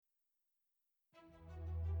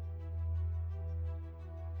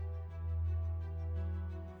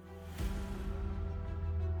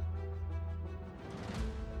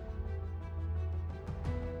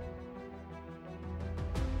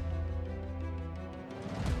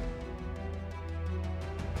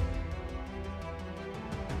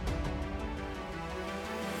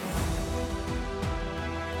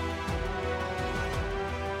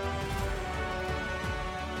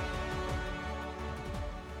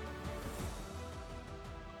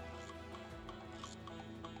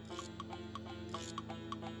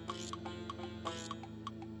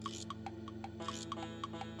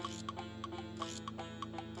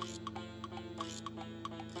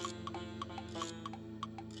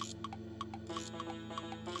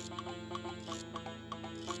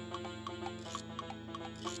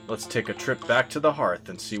let's take a trip back to the hearth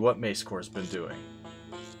and see what Macecore's been doing.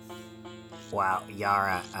 Wow,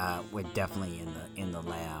 Yara, we're definitely in the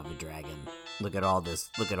lair of a dragon. Look at all this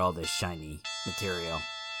shiny material.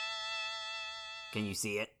 Can you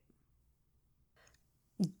see it?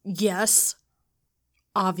 Yes.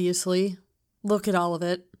 Obviously. Look at all of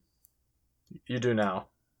it. You do now.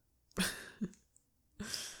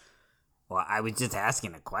 Well, I was just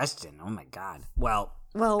asking a question. Oh my god. Well,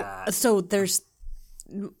 so there's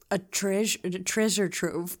a treasure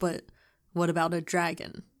trove, but what about a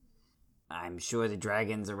dragon? I'm sure the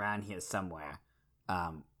dragon's around here somewhere.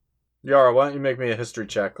 Yara, why don't you make me a history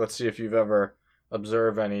check? Let's see if you've ever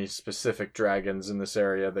observed any specific dragons in this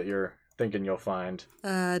area that you're thinking you'll find.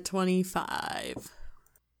 25.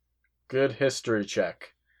 Good history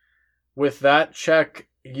check. With that check,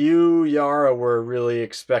 you, Yara, were really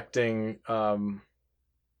expecting, or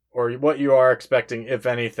what you are expecting, if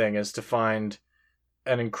anything, is to find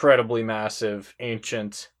an incredibly massive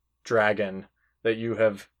ancient dragon that you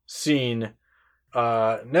have seen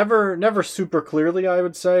never super clearly, I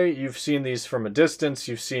would say. You've seen these from a distance.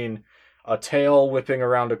 You've seen a tail whipping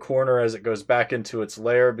around a corner as it goes back into its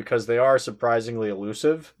lair, because they are surprisingly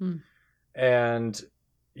elusive. And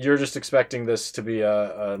you're just expecting this to be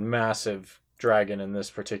a massive dragon in this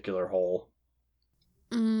particular hole.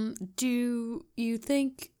 Do you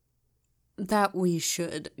think that we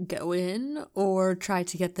should go in or try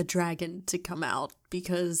to get the dragon to come out?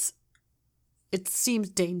 Because it seems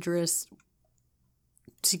dangerous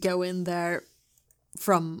to go in there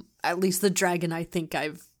from at least the dragon I think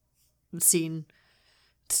I've seen.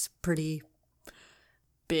 It's pretty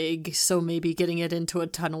big, so maybe getting it into a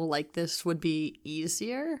tunnel like this would be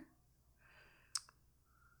easier.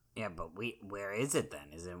 Yeah, but where is it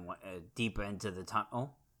then? Is it deeper into the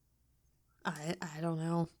tunnel? I don't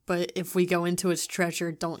know, but if we go into its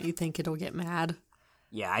treasure, don't you think it'll get mad?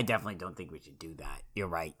 Yeah, I definitely don't think we should do that. You're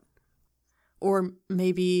right. Or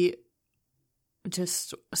maybe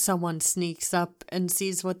just someone sneaks up and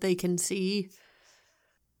sees what they can see.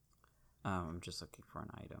 I'm just looking for an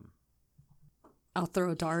item. I'll throw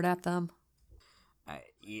a dart at them.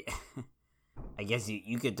 Yeah. I guess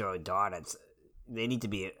you could throw a dart at... They need to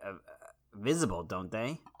be visible, don't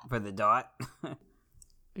they? For the dart?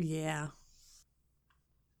 Yeah.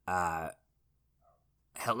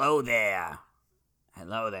 Hello there.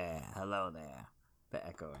 Hello there. Hello there. The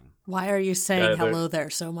echoing. Why are you saying hello there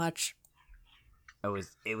so much? I was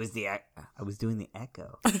doing the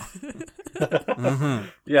echo.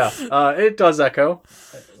 Yeah, it does echo.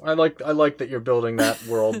 I like that you're building that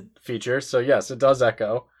world feature. So yes, it does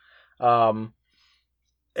echo.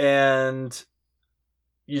 And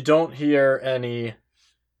you don't hear any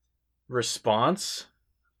response,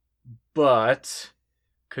 but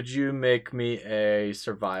could you make me a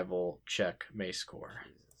survival check, Macecore?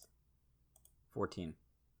 14.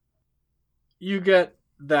 You get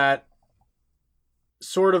that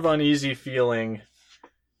sort of uneasy feeling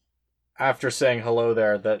after saying hello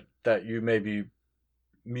there that you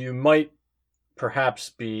might perhaps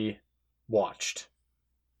be watched.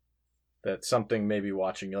 That something may be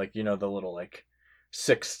watching you, like, you know, the little like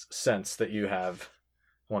sixth sense that you have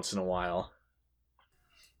once in a while.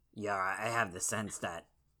 Yeah, I have the sense that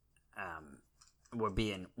we're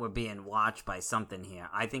being watched by something here.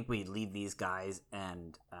 I think we leave these guys,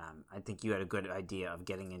 and I think you had a good idea of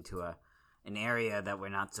getting into an area that we're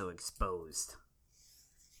not so exposed.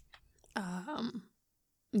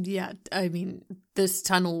 Yeah, I mean, this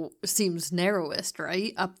tunnel seems narrowest,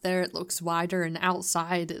 right? Up there it looks wider, and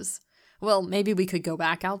outside is... Well, maybe we could go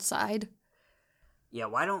back outside. Yeah,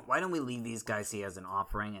 why don't we leave these guys here as an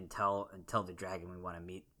offering and tell the dragon we want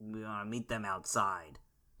to meet them outside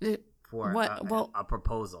for a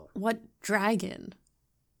proposal. What dragon?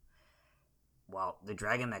 Well, the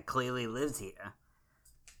dragon that clearly lives here.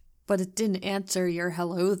 But it didn't answer your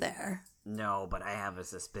hello there. No, but I have a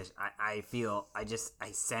suspicion. I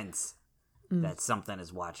sense that something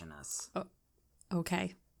is watching us. Oh,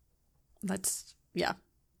 okay. Let's,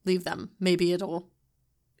 leave them. Maybe it'll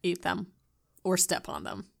eat them or step on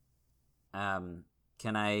them.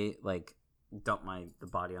 Can I, dump the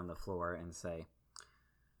body on the floor and say,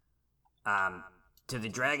 to the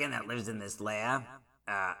dragon that lives in this lair,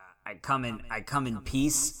 I come in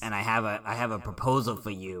peace, and I have a proposal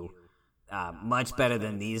for you. Much better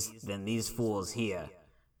than these fools here.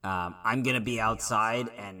 I'm gonna be outside,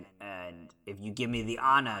 and if you give me the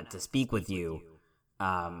honor to speak with you,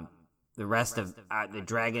 the rest of the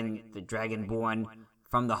dragonborn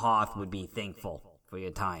from the hearth would be thankful for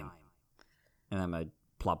your time. And I'm gonna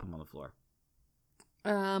plop him on the floor.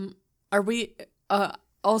 Are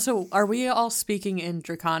we all speaking in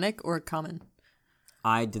Draconic or Common?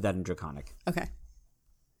 I did that in Draconic. Okay.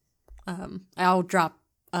 I'll drop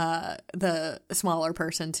the smaller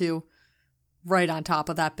person too, right on top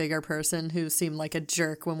of that bigger person who seemed like a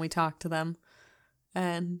jerk when we talked to them,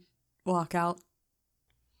 and walk out.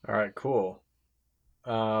 All right, cool.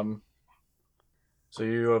 So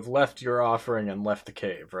you have left your offering and left the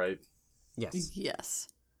cave, right? Yes. Yes.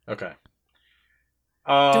 Okay.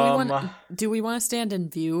 Do we want to stand in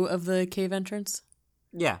view of the cave entrance?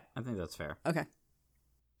 Yeah, I think that's fair. Okay.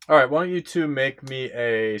 All right, why don't you two make me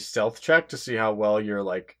a stealth check to see how well you're,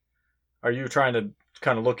 like... Are you trying to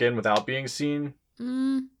kind of look in without being seen?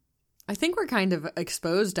 I think we're kind of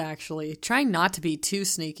exposed, actually. Trying not to be too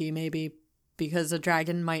sneaky, maybe, because a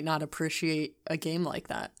dragon might not appreciate a game like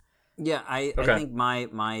that. Yeah, I think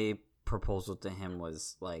my proposal to him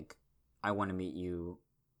was, like, I want to meet you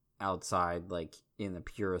outside, like, in the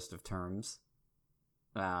purest of terms.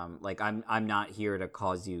 Like, I'm not here to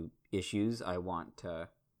cause you issues. I want to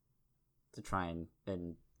try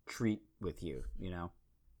and treat with you, you know?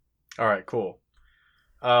 All right, cool.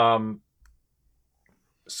 So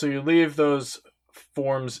you leave those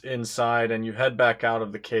forms inside and you head back out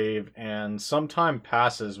of the cave, and some time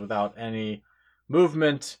passes without any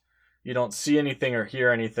movement. You don't see anything or hear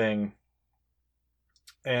anything.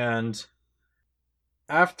 And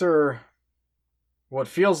after what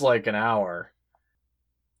feels like an hour,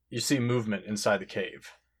 you see movement inside the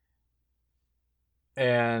cave.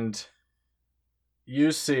 And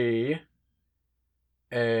you see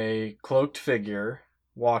a cloaked figure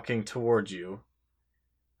walking towards you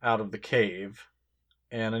out of the cave.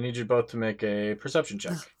 And I need you both to make a perception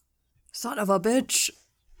check. Son of a bitch!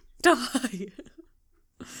 Die!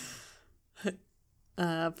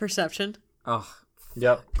 Perception. Oh,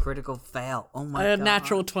 Yep. critical fail. Oh my god. A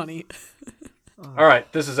natural 20. All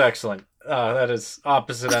right, this is excellent. That is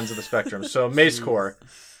opposite ends of the spectrum. So, Mace Core,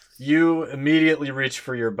 you immediately reach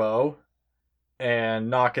for your bow and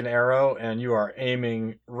knock an arrow, and you are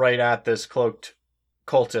aiming right at this cloaked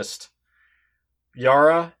cultist.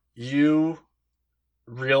 Yara, you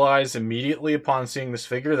realize immediately upon seeing this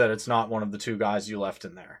figure that it's not one of the two guys you left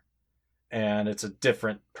in there. And it's a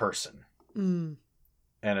different person. Mm.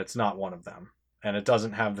 And it's not one of them. And it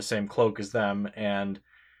doesn't have the same cloak as them, and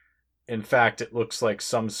in fact, it looks like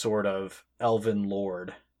some sort of elven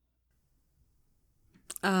lord.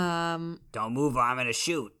 Don't move or I'm gonna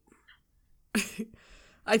shoot.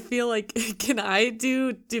 I feel like, can I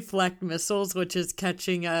do deflect missiles, which is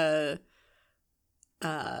catching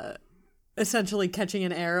essentially catching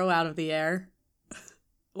an arrow out of the air?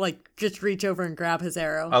 Like, just reach over and grab his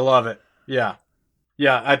arrow. I love it. Yeah.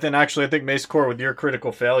 Yeah, I think Mace Core, with your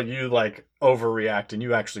critical fail, you, like, overreact and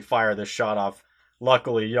you actually fire this shot off.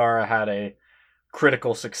 Luckily, Yara had a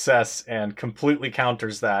critical success and completely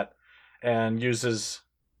counters that and uses...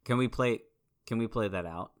 Can we play that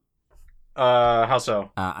out? How so?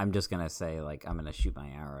 I'm just gonna say, like, I'm gonna shoot my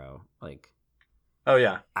arrow. Like, oh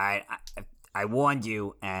yeah, I warned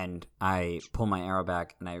you, and I pull my arrow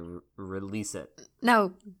back and I release it.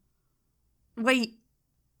 No, wait.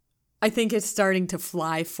 I think it's starting to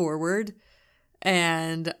fly forward,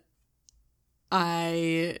 and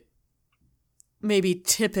I maybe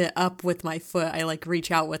tip it up with my foot. I, like, reach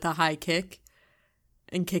out with a high kick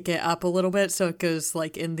and kick it up a little bit so it goes,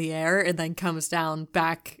 like, in the air and then comes down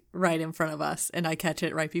back right in front of us, and I catch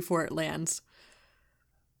it right before it lands.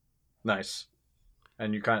 Nice.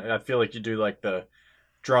 And you I feel like you do, like, the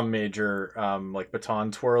drum major, like,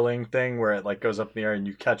 baton twirling thing where it, like, goes up in the air and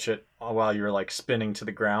you catch it while you're, like, spinning to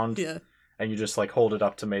the ground. Yeah. And you just, like, hold it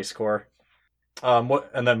up to Mace Core.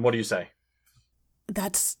 What do you say?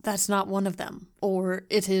 That's not one of them. Or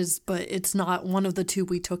it is, but it's not one of the two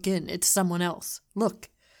we took in. It's someone else. Look.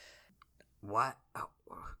 What? Oh,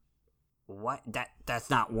 what? That's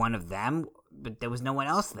not one of them? But there was no one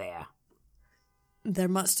else there. There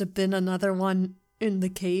must have been another one in the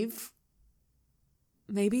cave.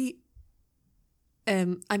 Maybe?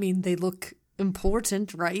 I mean, they look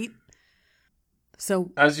important, right?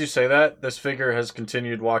 So, as you say that, this figure has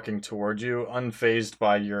continued walking towards you, unfazed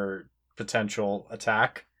by your potential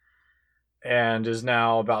attack, and is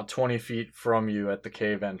now about 20 feet from you at the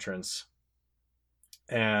cave entrance.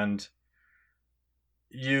 And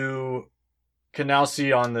you can now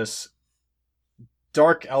see on this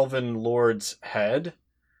dark elven lord's head,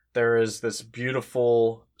 there is this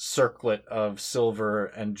beautiful circlet of silver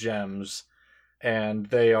and gems, and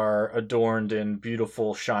they are adorned in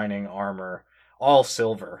beautiful shining armor, all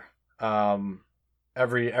silver.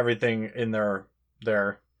 Everything in their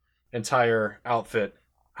entire outfit,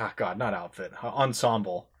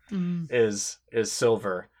 ensemble is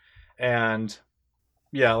silver. And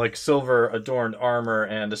yeah, like silver adorned armor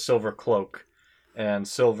and a silver cloak. and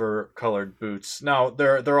silver colored boots. Now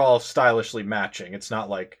they're all stylishly matching. It's not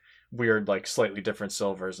like weird, like slightly different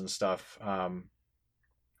silvers and stuff.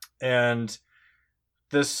 And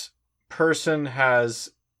this person has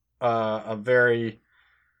a very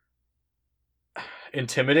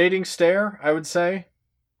intimidating stare, I would say.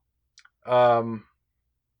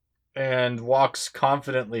 And walks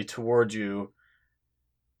confidently toward you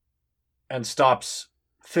and stops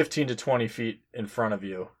 15 to 20 feet in front of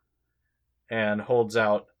you and holds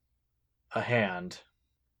out a hand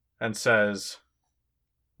and says,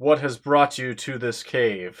 "What has brought you to this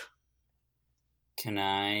cave?" Can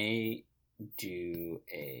I do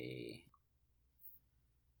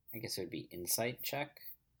I guess it would be insight check?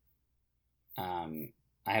 I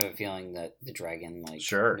have a feeling that the dragon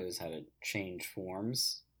knows how to change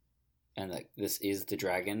forms, and that this is the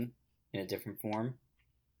dragon in a different form.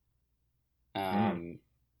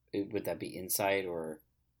 Would that be insight or?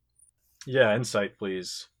 Yeah, insight,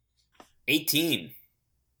 please. 18.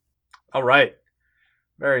 All right,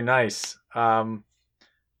 very nice.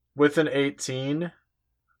 With an 18,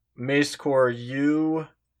 Macecore,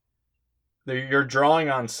 you're drawing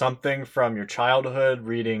on something from your childhood,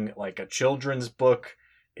 reading like a children's book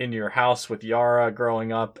in your house with Yara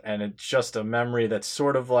growing up, and it's just a memory that's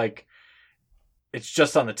sort of like, it's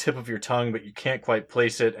just on the tip of your tongue, but you can't quite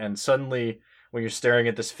place it. And suddenly, when you're staring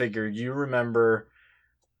at this figure, you remember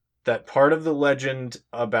that part of the legend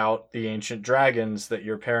about the ancient dragons that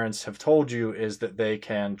your parents have told you is that they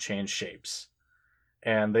can change shapes.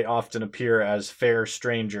 And they often appear as fair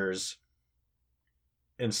strangers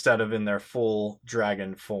instead of in their full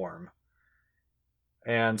dragon form.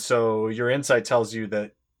 And so your insight tells you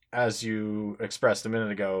that, as you expressed a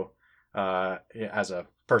minute ago, as a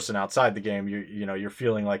person outside the game, you're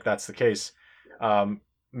feeling like that's the case.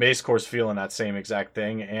 Macecore's feeling that same exact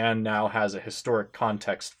thing, and now has a historic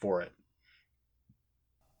context for it.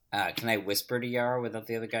 Can I whisper to Yara without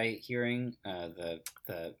the other guy hearing?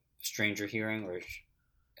 The stranger hearing,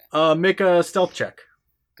 or make a stealth check.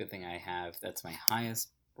 Good thing I have. That's my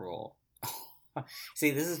highest roll.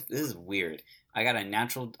 See, this is weird. I got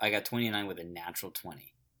 29 with a natural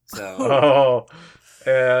 20. So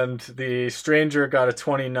and the stranger got a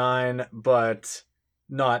 29, but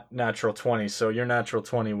not natural 20. So your natural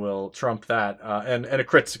 20 will trump that, and a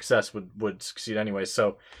crit success would succeed anyway.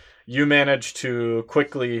 So you manage to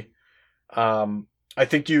quickly. I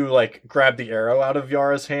think you grab the arrow out of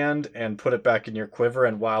Yara's hand and put it back in your quiver,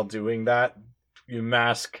 and while doing that, you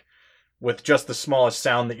mask with just the smallest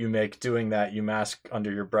sound that you make doing that. You mask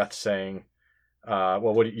under your breath, saying, "Well,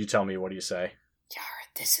 what do you tell me? What do you say?" Yara,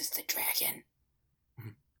 this is the dragon.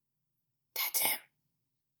 That's him.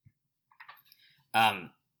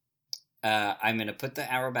 I'm gonna put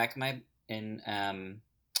the arrow back what am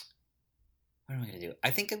I gonna do?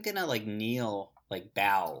 I think I'm gonna kneel,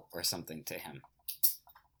 bow or something to him,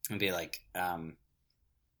 and be like, I'm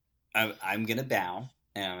gonna bow,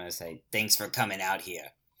 and I'm gonna say, "Thanks for coming out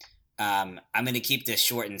here. I'm gonna keep this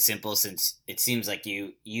short and simple since it seems like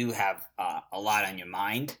you have a lot on your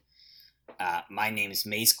mind. My name is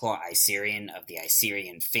Macecore Iserian of the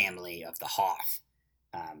Iserian family of the Hearth.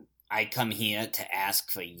 I come here to ask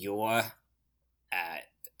for your,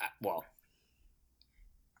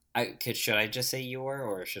 should I just say your,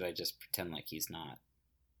 or should I just pretend like he's not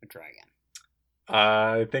a dragon?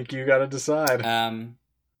 I think you gotta decide. I'm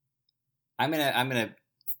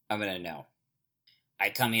gonna know. I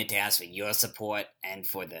come here to ask for your support and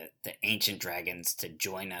for the ancient dragons to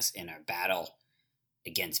join us in our battle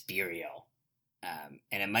against Burial. And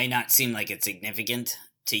it might not seem like it's significant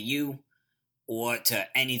to you or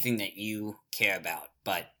to anything that you care about,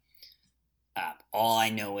 but all I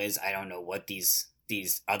know is I don't know what these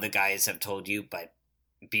other guys have told you, but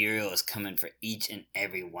Burial is coming for each and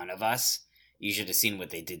every one of us. You should have seen what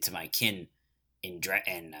they did to my kin in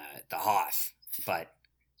the Hearth, but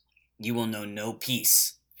you will know no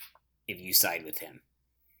peace if you side with him.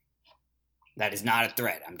 That is not a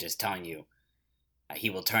threat. I'm just telling you. He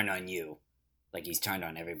will turn on you like he's turned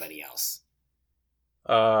on everybody else.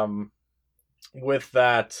 With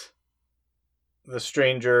that, the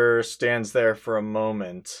stranger stands there for a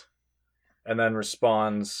moment and then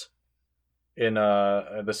responds in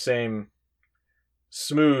the same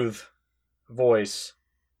smooth voice,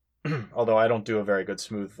 although I don't do a very good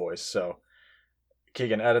smooth voice, so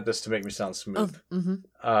Keegan, edit this to make me sound smooth.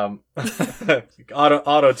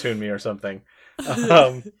 Auto-tune me or something.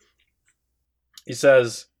 He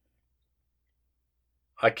says,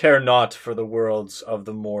 "I care not for the worlds of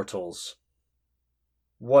the mortals.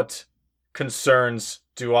 What concerns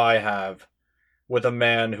do I have with a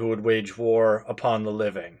man who would wage war upon the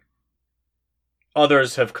living?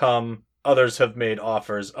 Others have come Others have made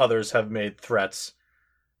offers, others have made threats,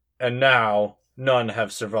 and now none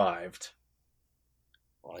have survived.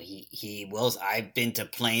 Well, he wills. I've been to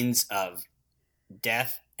planes of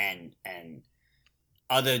death and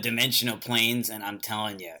other dimensional planes, and I'm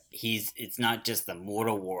telling you, it's not just the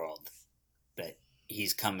mortal world that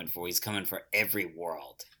he's coming for. He's coming for every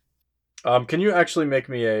world. Can you actually make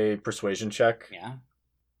me a persuasion check? Yeah.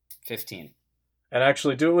 15. And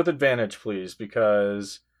actually do it with advantage, please,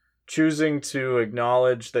 because choosing to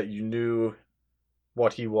acknowledge that you knew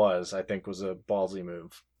what he was, I think, was a ballsy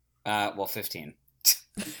move. Well, 15.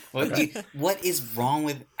 What, Okay. what is wrong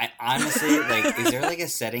with... honestly, like, is there, like, a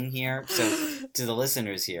setting here? So, to the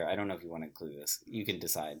listeners here, I don't know if you want to include this. You can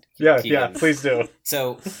decide. Yeah, please do.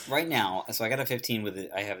 So, right now, I got a 15 with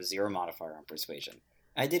it. I have a 0 modifier on persuasion.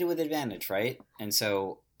 I did it with advantage, right? And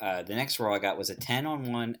so, the next roll I got was a 10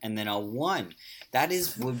 on 1, and then a 1. That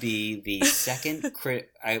would be the second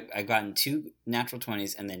crit... I've gotten 2 natural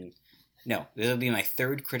 20s, and then... No, this will be my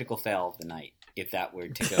 3rd critical fail of the night, if that were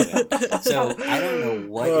to go in. So, I don't know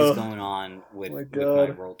what is going on with my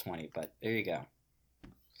roll 20, but there you go.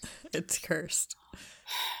 It's cursed.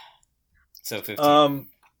 So, 15.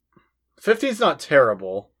 15's not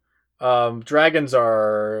terrible. Dragons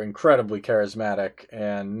are incredibly charismatic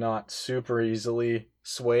and not super easily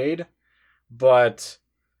swayed, but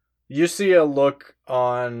you see a look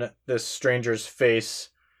on this stranger's face,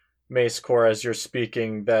 Mace Core, as you're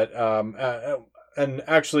speaking, that and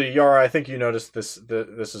actually, Yara, I think you noticed this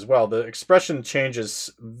as well. The expression changes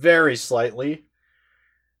very slightly,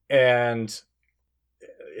 and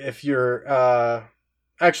if you're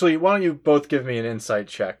actually, why don't you both give me an insight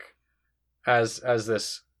check as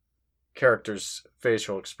this character's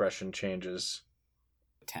facial expression changes?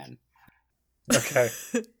 10. Okay.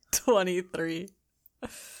 23.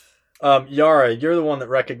 Yara, you're the one that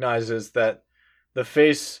recognizes that the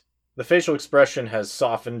facial expression has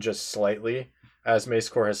softened just slightly as Mace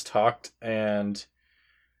Core has talked, and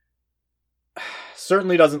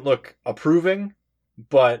certainly doesn't look approving,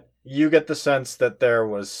 but you get the sense that there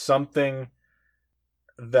was something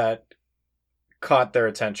that caught their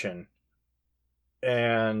attention,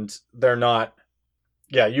 and they're not...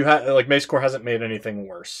 Yeah, Mace Core hasn't made anything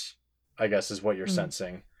worse, I guess is what you're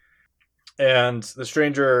sensing. And the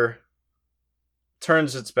stranger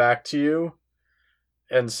turns its back to you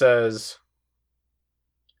and says,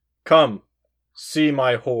 "Come, see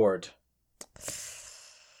my horde."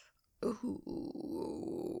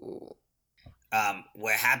 Ooh.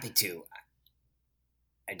 We're happy to.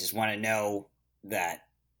 I just want to know that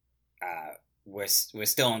we're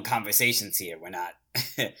still in conversations here. We're not.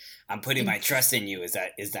 I'm putting my trust in you. Is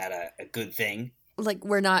that a good thing? Like,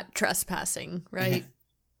 we're not trespassing, right?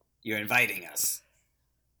 You're inviting us.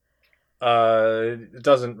 It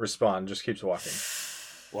doesn't respond, just keeps walking.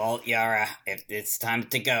 Well, Yara, if it's time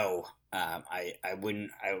to go, I would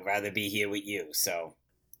rather be here with you, so.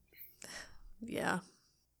 Yeah.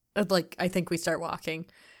 I think we start walking.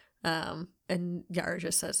 And Yara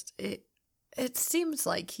just says, it seems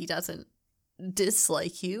like he doesn't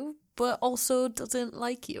dislike you, but also doesn't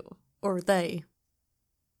like you. Or they.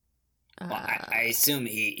 Well, I assume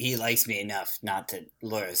he likes me enough not to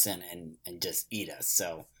lure us in and just eat us,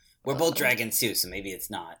 so. We're both dragons too, so maybe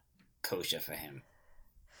it's not kosher for him.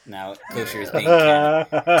 Now, kosher is being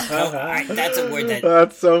that's a word that...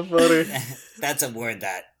 That's so funny. That's a word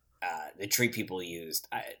that the tree people used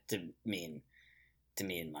to mean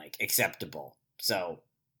like acceptable. So,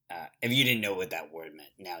 if you didn't know what that word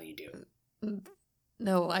meant, now you do.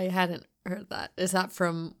 No, I hadn't heard that. Is that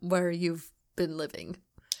from where you've been living?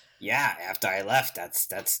 Yeah, after I left,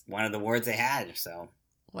 that's one of the words they had, so...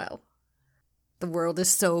 Well, the world is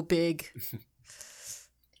so big.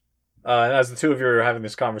 And as the two of you are having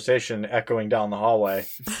this conversation, echoing down the hallway,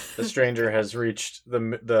 the stranger has reached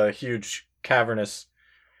the huge cavernous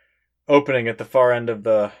opening at the far end of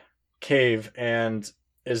the cave and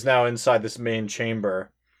is now inside this main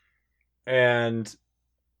chamber. And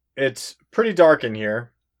it's pretty dark in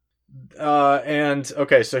here. And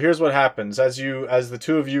okay, so here's what happens. As the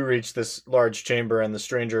two of you reach this large chamber and the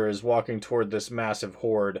stranger is walking toward this massive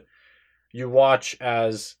horde, you watch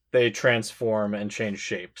as they transform and change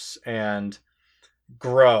shapes and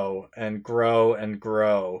grow and grow and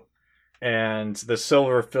grow. And the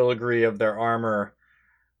silver filigree of their armor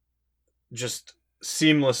just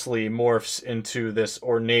seamlessly morphs into this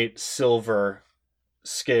ornate silver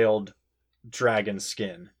scaled dragon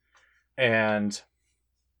skin. And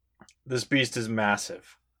this beast is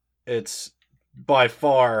massive. It's by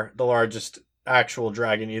far the largest actual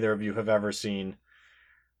dragon either of you have ever seen.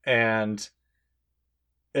 And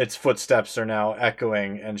its footsteps are now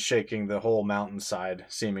echoing and shaking the whole mountainside,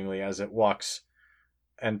 seemingly, as it walks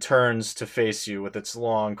and turns to face you with its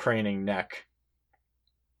long, craning neck.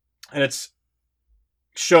 And it's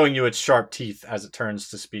showing you its sharp teeth as it turns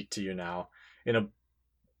to speak to you now in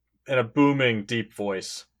a booming, deep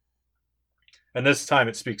voice. And this time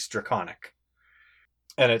it speaks Draconic.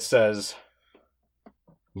 And it says,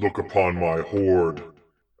 "Look upon my horde,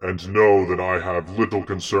 and know that I have little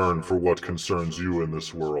concern for what concerns you in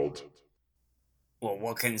this world." Well,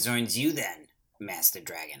 what concerns you then, Master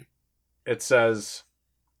Dragon? It says,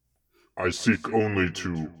 "I seek only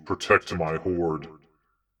to protect my horde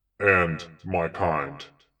and my kind.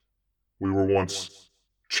 We were once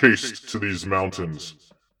chased to these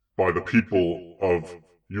mountains by the people of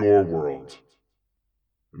your world.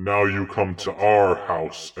 Now you come to our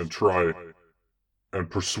house and try and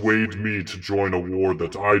persuade me to join a war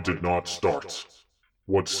that I did not start.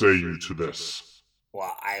 What say you to this?"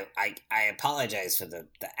 Well, I apologize for the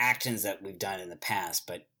actions that we've done in the past,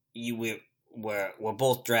 but we're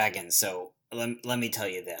both dragons, so let me tell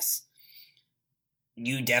you this.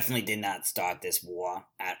 You definitely did not start this war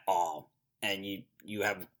at all, and you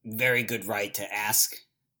have very good right to ask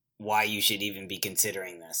why you should even be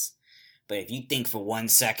considering this. But if you think for 1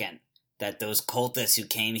 second that those cultists who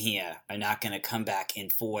came here are not going to come back in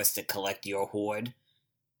force to collect your horde,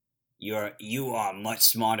 you are a much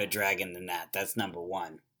smarter dragon than that. That's number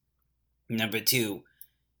one. Number two,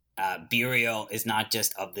 Burial is not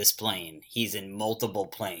just of this plane. He's in multiple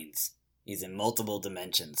planes. He's in multiple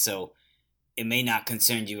dimensions. So it may not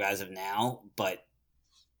concern you as of now, but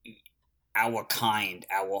our kind,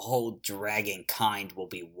 our whole dragon kind will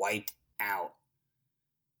be wiped out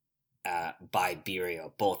by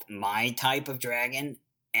Burial. Both my type of dragon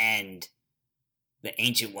and the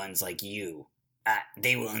ancient ones like you.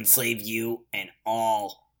 They will enslave you and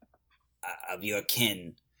all of your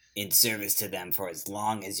kin in service to them for as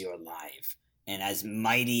long as you're alive. And as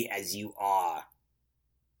mighty as you are,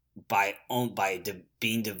 by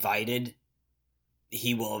being divided,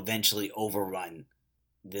 he will eventually overrun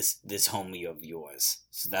this home of yours.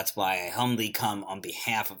 So that's why I humbly come on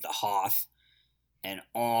behalf of the Hoth and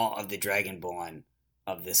all of the Dragonborn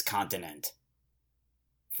of this continent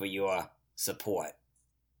for your support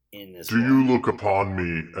in this Do war. you look upon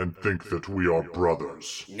me and think that we are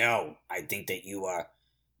brothers? No, I think that you are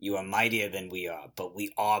mightier than we are, but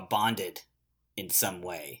we are bonded in some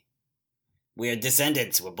way. We are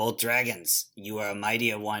descendants. We're both dragons. You are a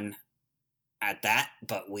mightier one at that,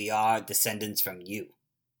 but we are descendants from you.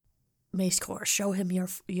 Macecore, show him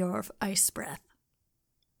your ice breath.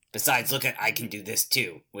 Besides, look, I can do this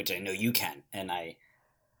too, which I know you can. And I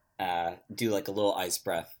do like a little ice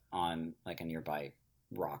breath on like a nearby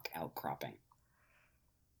rock outcropping.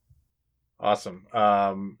 awesome.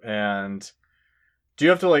 And do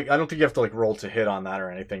you have to I don't think you have to roll to hit on that or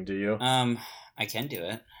anything, do you? I can do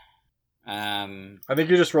it. I think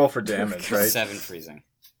you just roll for damage, right? 7 freezing.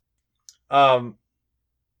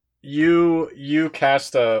 You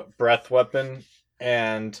cast a breath weapon,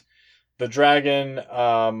 and the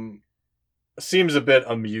dragon seems a bit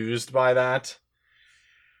amused by that.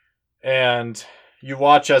 And you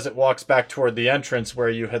watch as it walks back toward the entrance where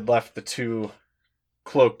you had left the two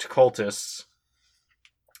cloaked cultists.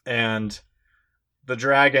 And the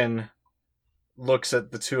dragon looks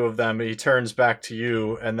at the two of them. He turns back to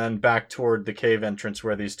you and then back toward the cave entrance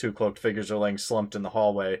where these two cloaked figures are laying slumped in the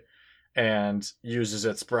hallway, and uses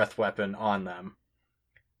its breath weapon on them.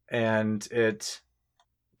 And it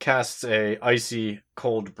casts a icy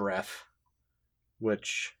cold breath,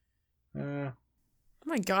 which Oh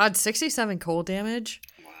my god, 67 cold damage?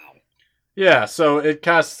 Wow. yeah, so it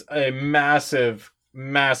casts a massive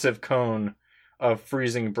cone of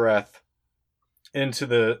freezing breath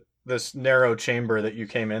into this narrow chamber that you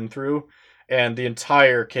came in through, and the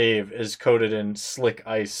entire cave is coated in slick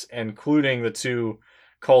ice, including the two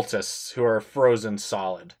cultists who are frozen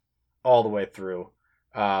solid all the way through.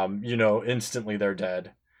 Instantly they're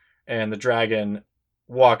dead. And the dragon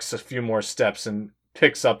walks a few more steps and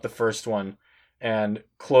picks up the first one and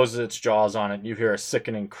closes its jaws on it. And you hear a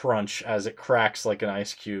sickening crunch as it cracks like an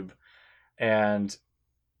ice cube. And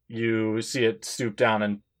you see it stoop down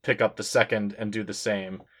and pick up the second and do the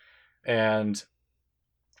same. And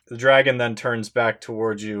the dragon then turns back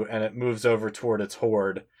towards you, and it moves over toward its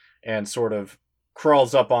horde and sort of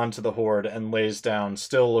crawls up onto the horde and lays down,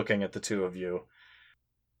 still looking at the two of you.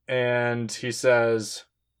 And he says,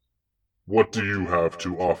 "What do you have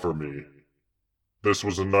to offer me? This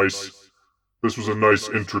was a nice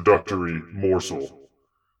introductory morsel.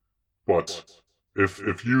 But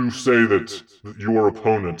if you say that your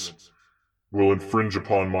opponent will infringe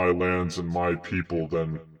upon my lands and my people,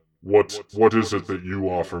 then what is it that you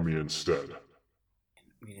offer me instead?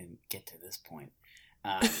 We didn't get to this point.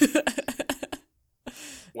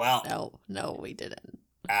 Well, No, we didn't.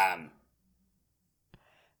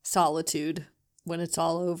 Solitude when it's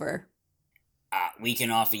all over. We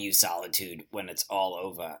can offer you solitude when it's all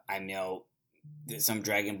over. I know that some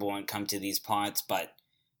Dragonborn come to these parts, but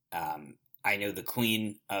I know the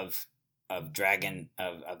Queen of Dragon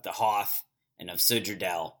of the Hoth and of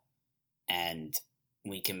Sudradel, and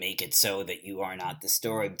we can make it so that you are not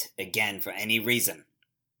disturbed again for any reason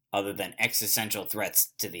other than existential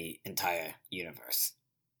threats to the entire universe.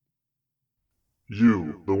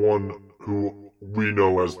 You, the one who we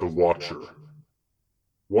know as the Watcher.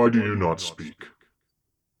 Why do you not speak?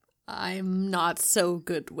 I'm not so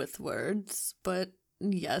good with words, but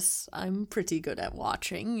yes, I'm pretty good at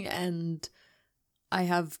watching, and I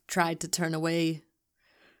have tried to turn away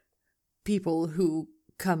people who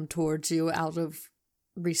come towards you out of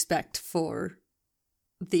respect for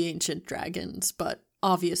the ancient dragons, but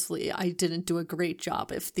obviously I didn't do a great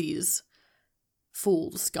job if these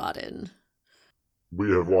fools got in.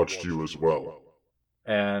 We have watched you as well.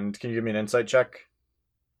 And can you give me an insight check?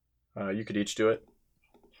 You could each do it.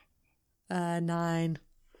 9.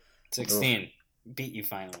 16. Beat you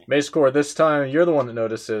finally. Mace Core, this time you're the one that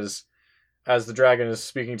notices as the dragon is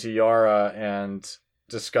speaking to Yara and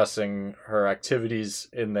discussing her activities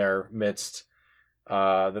in their midst,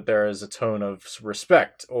 that there is a tone of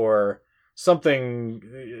respect or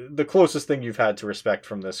something, the closest thing you've had to respect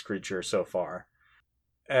from this creature so far.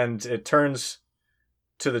 And it turns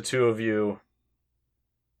to the two of you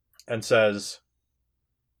and says,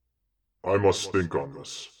 I must think on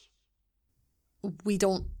this. We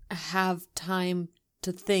don't have time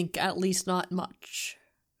to think, at least not much.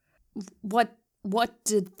 What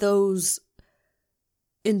did those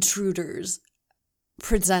intruders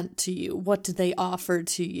present to you? What did they offer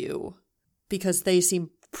to you? Because they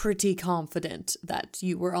seem pretty confident that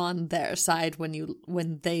you were on their side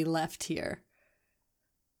when they left here.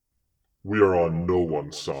 We are on no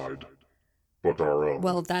one's side, but our own.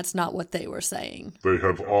 Well, that's not what they were saying. They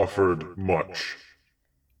have offered much,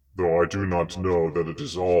 though I do not know that it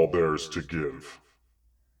is all theirs to give.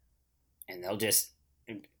 And they'll just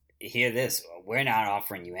hear this. We're not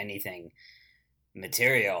offering you anything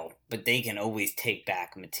material, but they can always take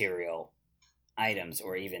back material items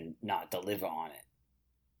or even not deliver on it.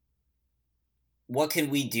 What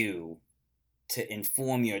can we do to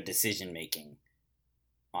inform your decision making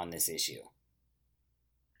on this issue?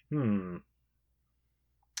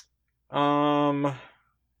 I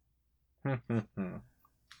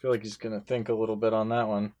feel like he's gonna think a little bit on that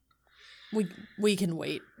one. We can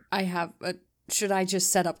wait. Should I just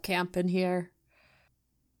set up camp in here?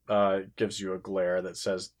 Gives you a glare that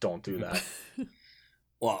says, don't do that.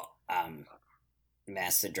 Well,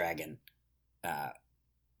 Master Dragon,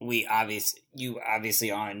 you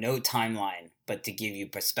obviously are on no timeline, but to give you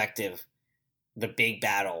perspective, the big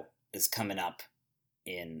battle is coming up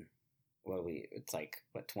in, it's like,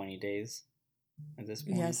 20 days at this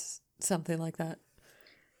point? Yes, something like that.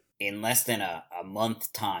 In less than a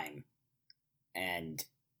month time, and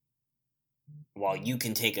while you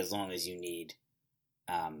can take as long as you need,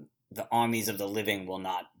 the armies of the living will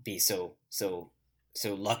not be so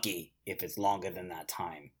lucky if it's longer than that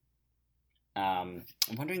time. I'm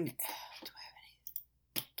wondering, do I have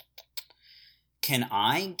any? Can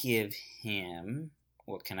I give him,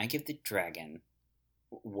 or can I give the dragon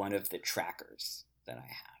one of the trackers that I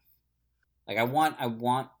have? Like, I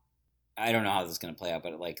don't know how this is going to play out,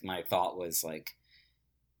 but like my thought was like,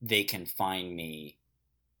 they can find me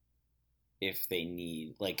if they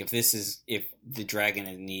need, like, if the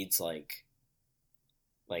dragon needs like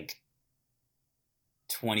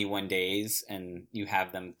 21 days and you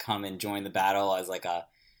have them come and join the battle as like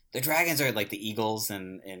the dragons are like the eagles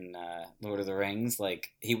in Lord of the Rings,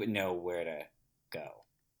 like he would know where to go.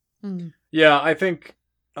 Mm. Yeah, I think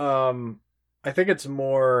it's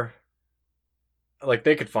more like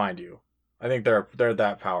they could find you. I think they're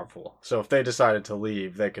that powerful. So if they decided to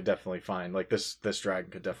leave, they could definitely find, like, this dragon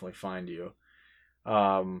could definitely find you.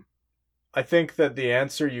 I think that the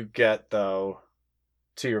answer you get, though,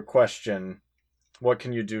 to your question, what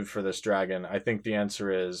can you do for this dragon? I think the answer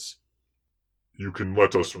is, You can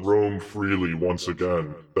let us roam freely once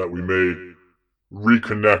again, that we may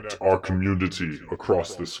reconnect our community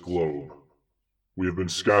across this globe. We have been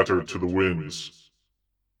scattered to the winds.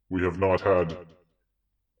 We have not had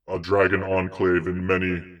a dragon enclave in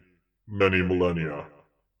many, many millennia.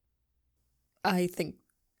 I think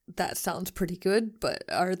that sounds pretty good, but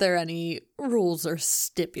are there any rules or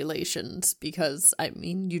stipulations? Because, I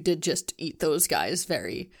mean, you did just eat those guys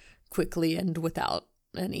very quickly and without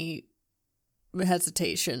any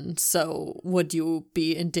hesitation, so would you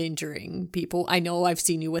be endangering people? I know I've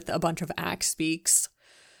seen you with a bunch of axe speaks,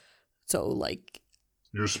 so, like...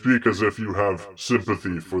 You speak as if you have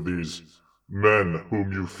sympathy for these men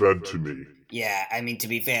whom you fed to me. Yeah, I mean, to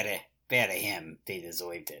be fair to him, they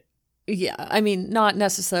deserved it. Yeah, I mean, not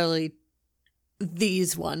necessarily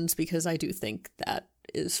these ones, because I do think that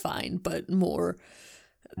is fine, but more...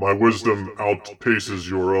 My wisdom outpaces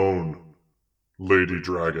your own, Lady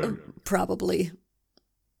Dragon. Probably.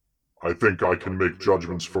 I think I can make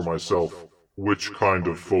judgments for myself, which kind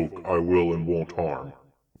of folk I will and won't harm.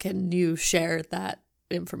 Can you share that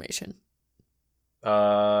information?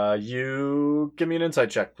 You give me an insight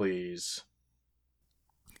check, please.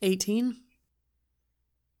 18?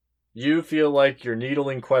 You feel like your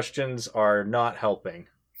needling questions are not helping.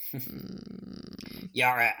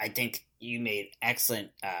 Yara, I think you made excellent,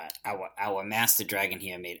 our Master Dragon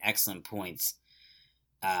here made excellent points.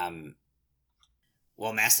 Well,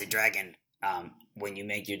 Master Dragon, when you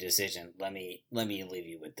make your decision, let me leave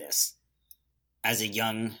you with this. As a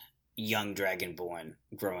young Dragonborn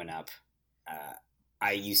growing up,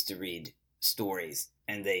 I used to read stories,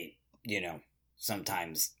 and they,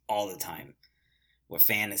 sometimes, all the time, were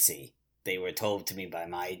fantasy. They were told to me by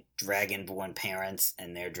my Dragonborn parents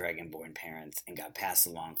and their Dragonborn parents, and got passed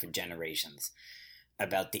along for generations,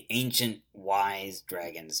 about the ancient, wise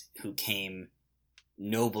dragons who came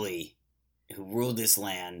nobly, who ruled this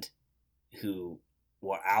land, who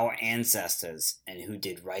were our ancestors, and who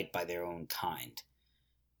did right by their own kind.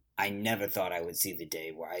 I never thought I would see the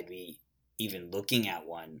day where I'd be even looking at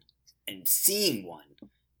one and seeing one.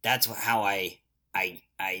 That's how I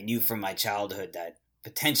knew from my childhood that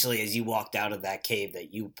potentially, as you walked out of that cave,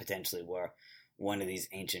 that you potentially were one of these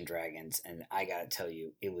ancient dragons. And I gotta tell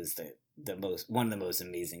you, it was one of the most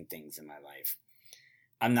amazing things in my life.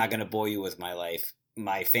 I'm not gonna bore you with my life.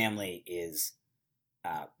 My family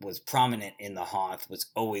was prominent in the Hearth, was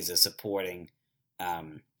always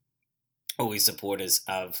always supporters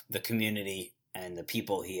of the community and the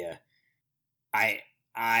people here. I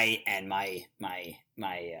and my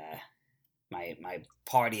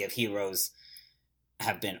party of heroes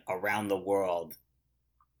have been around the world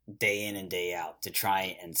day in and day out to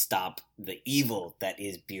try and stop the evil that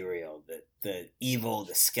is Burial, the evil,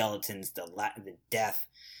 the skeletons, the death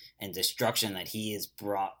and destruction that he is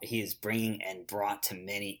bringing and brought to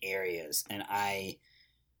many areas. And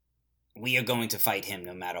we are going to fight him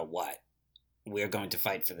no matter what. We're going to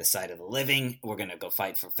fight for the side of the living. We're going to go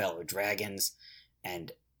fight for fellow dragons.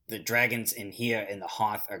 And the dragons in here in the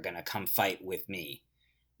Hearth are going to come fight with me.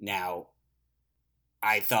 Now,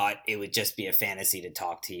 I thought it would just be a fantasy to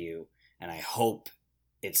talk to you. And I hope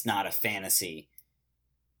it's not a fantasy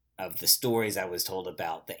of the stories I was told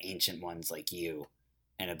about the ancient ones like you,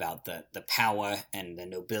 and about the power and the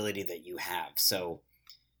nobility that you have. So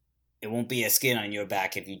it won't be a skin on your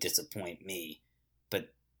back if you disappoint me.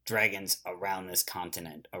 But dragons around this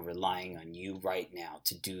continent are relying on you right now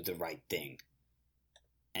to do the right thing.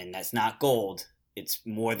 And that's not gold. It's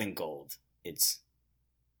more than gold. It's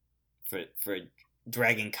for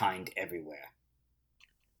dragonkind everywhere.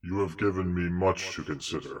 You have given me much to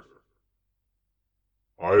consider.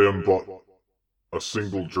 I am but a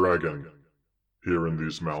single dragon here in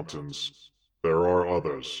these mountains. There are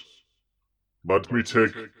others. Let me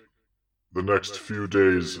take the next few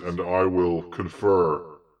days, and I will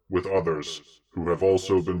confer with others who have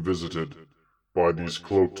also been visited by these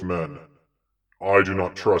cloaked men. I do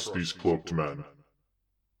not trust these cloaked men.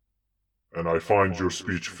 And I find your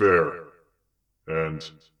speech fair, and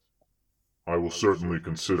I will certainly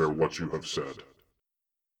consider what you have said.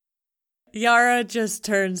 Yara just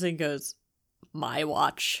turns and goes, "My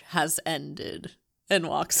watch has ended," and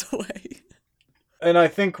walks away. And I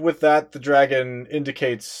think with that, the dragon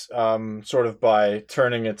indicates, sort of by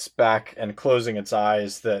turning its back and closing its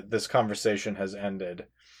eyes, that this conversation has ended.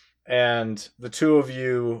 And the two of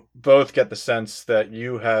you both get the sense that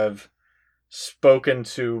you have spoken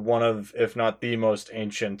to one of, if not the most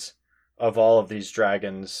ancient of all of these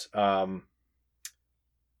dragons,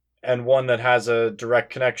 and one that has a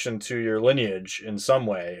direct connection to your lineage in some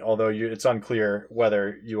way, although it's unclear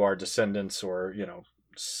whether you are descendants or,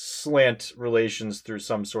 slant relations through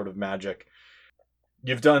some sort of magic.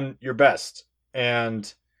 You've done your best,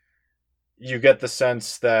 and you get the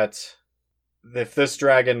sense that if this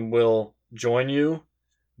dragon will join you,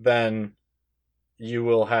 then you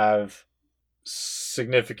will have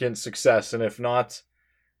significant success, and if not,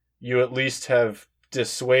 you at least have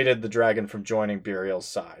dissuaded the dragon from joining Burial's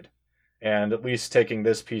side. And at least taking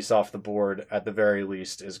this piece off the board, at the very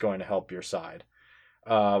least, is going to help your side.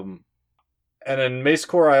 And in Mace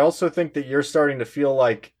Core, I also think that you're starting to feel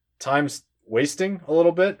like time's wasting a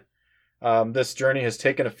little bit. This journey has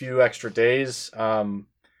taken a few extra days, and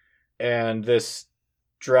this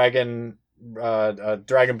Dragonborn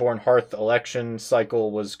Hearth election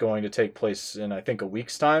cycle was going to take place in, I think, a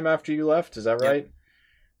week's time after you left. Is that right?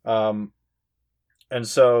 Yep. And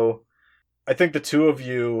so I think the two of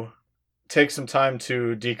you take some time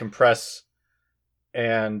to decompress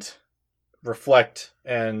and reflect.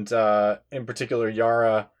 And in particular,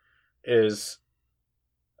 Yara is,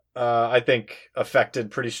 I think,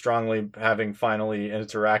 affected pretty strongly, having finally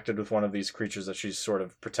interacted with one of these creatures that she's sort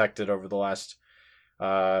of protected over the last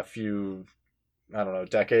few, I don't know,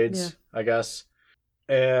 decades, I guess.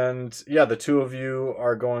 And yeah, the two of you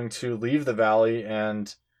are going to leave the valley,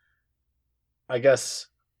 and I guess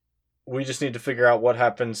we just need to figure out what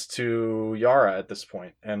happens to Yara at this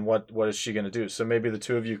point, and what is she going to do. So maybe the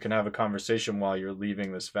two of you can have a conversation while you're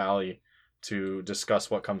leaving this valley to discuss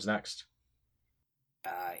what comes next.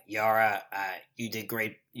 Yara, you did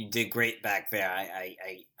great. You did great back there.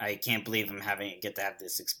 I can't believe I'm get to have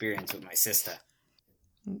this experience with my sister.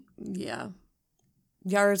 Yeah.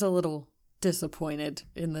 Yara's a little disappointed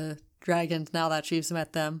in the dragons now that she's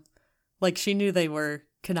met them. Like, she knew they were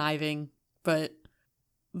conniving, but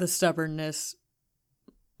the stubbornness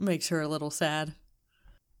makes her a little sad.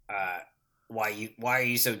 Why are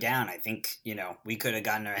you so down? I think, we could have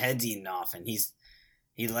gotten our heads eaten off, and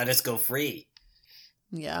he let us go free.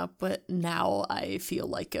 Yeah, but now I feel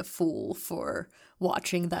like a fool for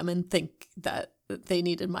watching them and think that they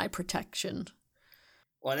needed my protection.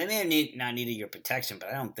 Well, they may have not needed your protection, but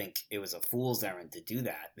I don't think it was a fool's errand to do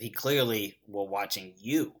that. He clearly were watching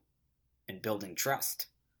you and building trust.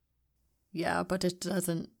 Yeah, but it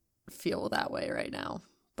doesn't feel that way right now.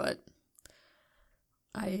 But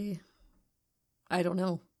I don't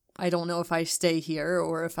know. I don't know if I stay here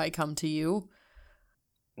or if I come to you.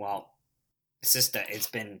 Well, sister, it's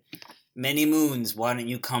been many moons. Why don't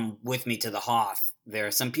you come with me to the hearth? There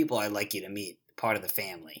are some people I'd like you to meet, part of the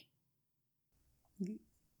family.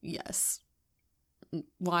 Yes.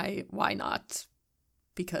 Why not?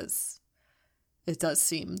 Because it does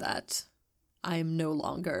seem that I'm no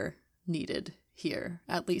longer needed here,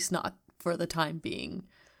 at least not for the time being.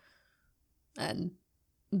 And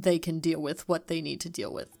they can deal with what they need to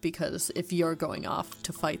deal with, because if you're going off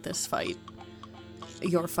to fight this fight,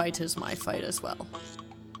 your fight is my fight as well.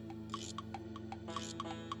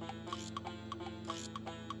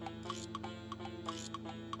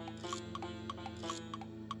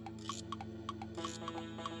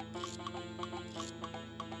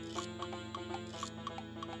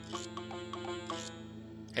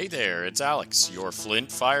 Hey there, it's Alex, your Flint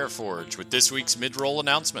Fireforge, with this week's mid-roll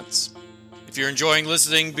announcements. If you're enjoying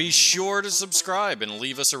listening, be sure to subscribe and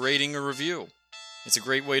leave us a rating or review. It's a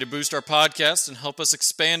great way to boost our podcast and help us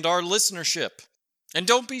expand our listenership. And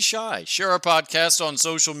don't be shy. Share our podcast on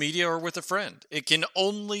social media or with a friend. It can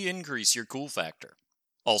only increase your cool factor.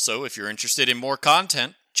 Also, if you're interested in more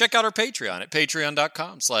content, check out our Patreon at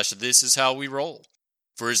patreon.com/thisishowweroll.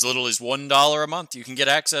 For as little as $1 a month, you can get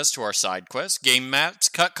access to our side quests, game maps,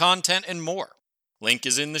 cut content, and more. Link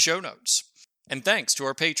is in the show notes. And thanks to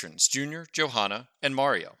our patrons, Junior, Johanna, and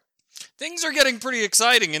Mario. Things are getting pretty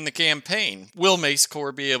exciting in the campaign. Will Mace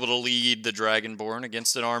Core be able to lead the Dragonborn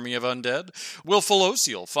against an army of undead? Will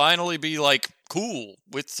Felocial finally be, cool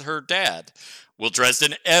with her dad? Will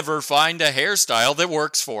Dresden ever find a hairstyle that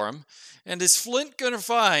works for him? And is Flint gonna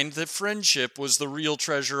find that friendship was the real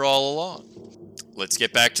treasure all along? Let's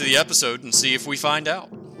get back to the episode and see if we find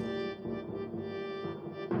out.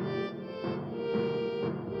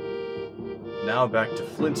 Now back to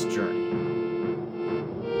Flint's journey.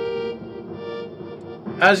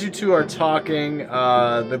 As you two are talking,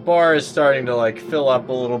 the bar is starting to fill up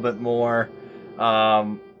a little bit more,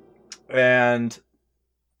 and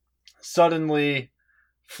suddenly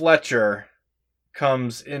Fletcher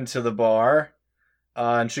comes into the bar,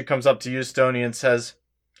 and she comes up to you, Stoney, and says,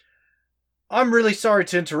 "I'm really sorry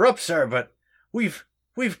to interrupt, sir, but we've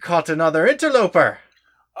caught another interloper."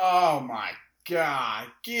 Oh my God,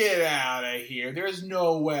 get out of here. There's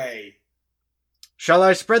no way. Shall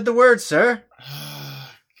I spread the word, sir?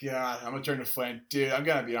 God, I'm gonna turn to Flint. Dude, I'm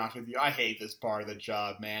gonna be honest with you. I hate this part of the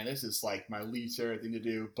job, man. This is my least favorite thing to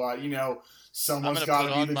do. But, someone's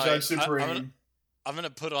gotta be the judge supreme. I'm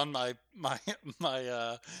gonna put on my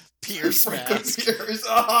Pierce mask. Pierce.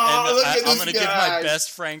 Oh, look at this I'm gonna give guy. my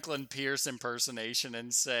best Franklin Pierce impersonation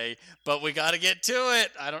and say, "But we gotta get to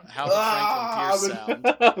it." How would Franklin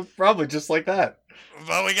Pierce sound? Probably just like that.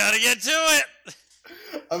 But we gotta get to it.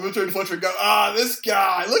 I'm gonna turn to Fletcher and go, this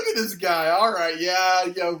guy, look at this guy. All right, yeah,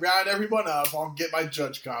 round everyone up. I'll get my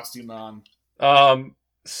judge costume on.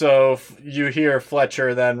 So you hear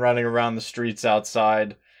Fletcher then running around the streets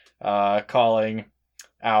outside, calling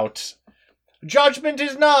out, "Judgment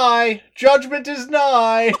is nigh! Judgment is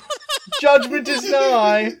nigh! Judgment is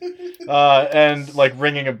nigh!" And like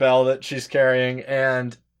ringing a bell that she's carrying,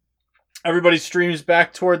 and everybody streams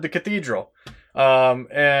back toward the cathedral.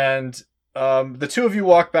 The two of you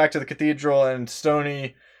walk back to the cathedral, and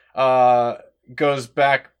Stony goes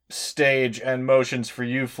backstage and motions for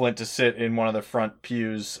you, Flint, to sit in one of the front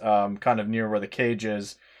pews, kind of near where the cage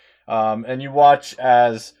is. And you watch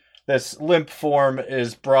as this limp form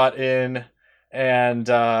is brought in and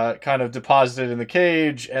kind of deposited in the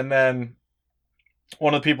cage, and then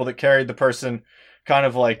one of the people that carried the person kind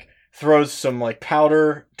of like throws some like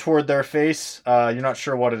powder toward their face. You're not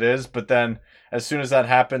sure what it is, but then as soon as that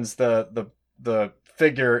happens, the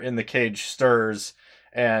figure in the cage stirs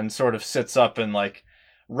and sort of sits up and like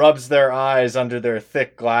rubs their eyes under their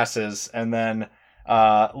thick glasses, and then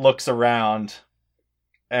looks around,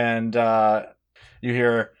 and you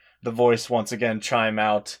hear the voice once again chime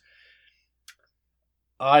out,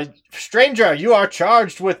 "Stranger, you are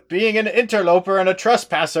charged with being an interloper and a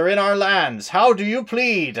trespasser in our lands. How do you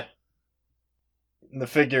plead?" And the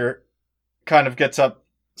figure kind of gets up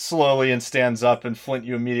slowly and stands up, and Flint,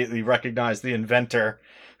 you immediately recognize the inventor,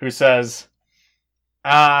 who says,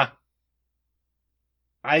 I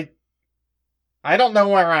don't know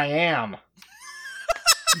where I am.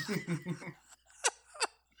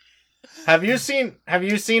 Have you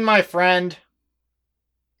seen my friend?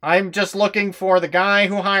 I'm just looking for the guy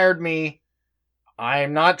who hired me.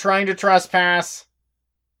 I'm not trying to trespass.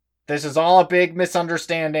 This is all a big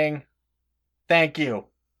misunderstanding. Thank you.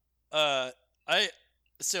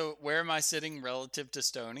 So where am I sitting relative to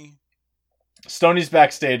Stony? Stoney's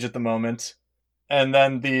backstage at the moment. And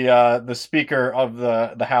then the speaker of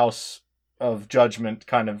the House of Judgment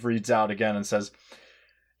kind of reads out again and says,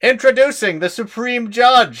 "Introducing the Supreme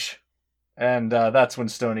Judge!" And that's when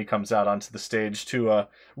Stony comes out onto the stage to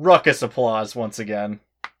ruckus applause once again.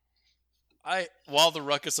 While the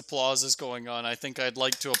ruckus applause is going on, I think I'd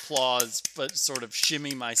like to applause, but sort of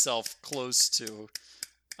shimmy myself close to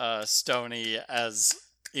Stony as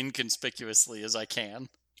inconspicuously as I can.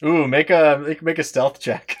 Ooh, make a stealth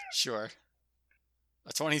check. Sure.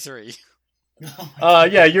 A 23.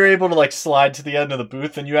 Yeah, you're able to like slide to the end of the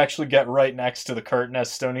booth, and you actually get right next to the curtain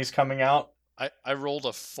as Stoney's coming out. I rolled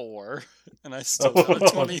a 4, and I still got a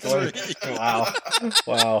 23.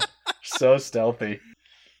 Wow. So stealthy.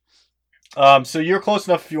 So you're close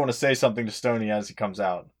enough if you want to say something to Stony as he comes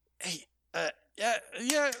out. Hey, hey,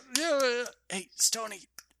 Stony,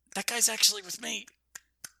 that guy's actually with me.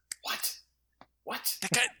 What?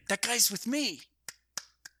 That guy's with me.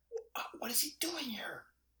 What is he doing here?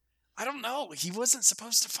 I don't know. He wasn't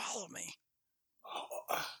supposed to follow me. Oh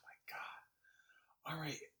my god! All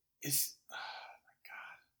right,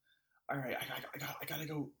 all right. I gotta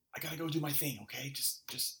go do my thing. Okay,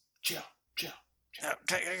 just chill. Okay,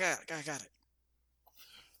 I got it.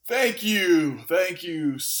 Thank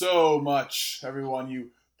you so much, everyone.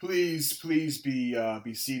 You please be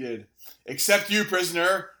seated. Except you,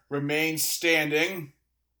 prisoner, remain standing.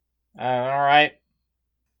 All right.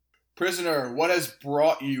 Prisoner, what has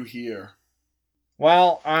brought you here?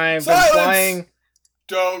 Well, I've Silence! been flying.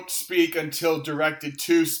 Don't speak until directed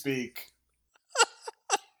to speak.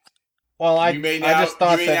 Well, I just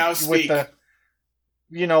thought that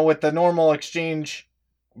with the normal exchange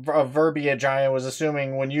of verbiage, I was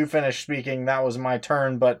assuming when you finished speaking, that was my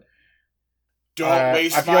turn. But don't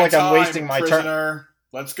waste I feel my like time, I'm wasting my turn.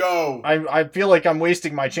 Let's go. I feel like I'm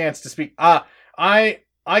wasting my chance to speak.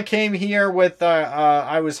 I came here with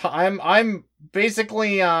I'm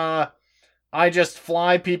basically I just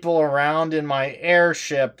fly people around in my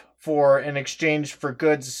airship in exchange for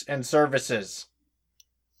goods and services.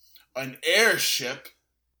 An airship?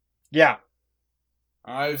 Yeah.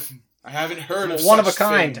 I haven't heard of one such of a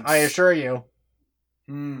kind, things. I assure you.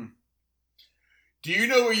 Do you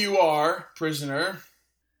know where you are, prisoner?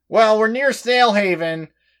 Well, we're near Stalehaven.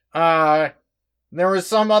 There was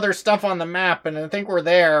some other stuff on the map, and I think we're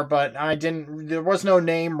there, but there was no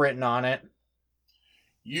name written on it.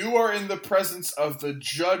 You are in the presence of the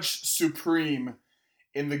Judge Supreme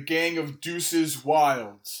in the gang of Deuces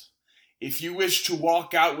Wild. If you wish to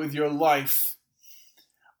walk out with your life,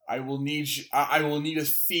 I will need a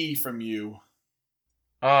fee from you.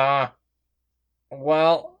 Well,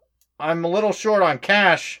 I'm a little short on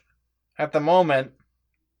cash at the moment.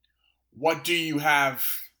 What do you have?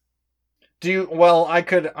 Well, I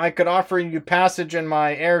could offer you passage in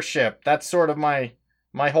my airship. That's sort of my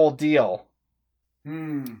whole deal.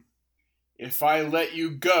 If I let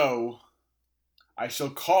you go, I shall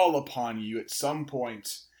call upon you at some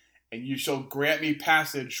point, and you shall grant me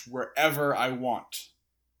passage wherever I want.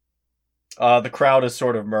 The crowd is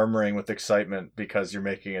sort of murmuring with excitement because you're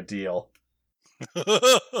making a deal. And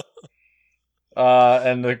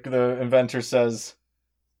the inventor says,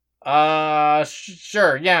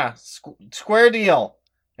 sure, yeah, square deal.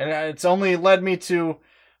 And it's only led me to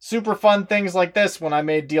super fun things like this when I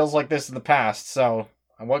made deals like this in the past, so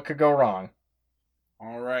what could go wrong?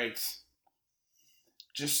 All right.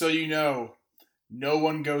 Just so you know, no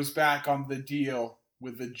one goes back on the deal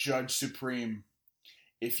with the Judge Supreme.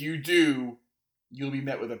 If you do, you'll be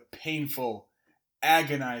met with a painful,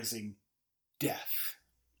 agonizing death.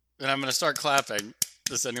 And I'm going to start clapping.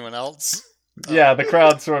 Does anyone else? Yeah, the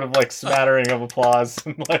crowd sort of like smattering of applause.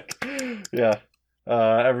 Like, yeah,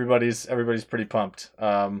 everybody's pretty pumped.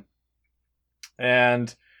 And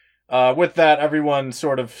with that, everyone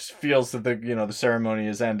sort of feels that the ceremony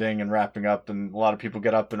is ending and wrapping up, and a lot of people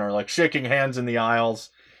get up and are like shaking hands in the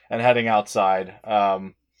aisles and heading outside.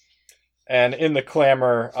 And in the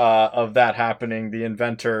clamor of that happening, the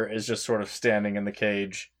inventor is just sort of standing in the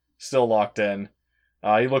cage, still locked in.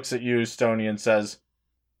 He looks at you, Stony, and says,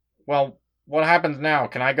 "Well, what happens now?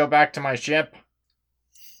 Can I go back to my ship?"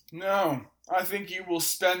 No, I think you will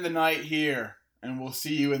spend the night here, and we'll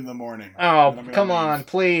see you in the morning. Oh, come on,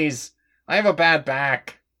 please. I have a bad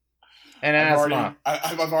back. And asthma.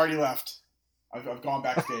 I've already left. I've gone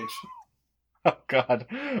backstage. Oh, God.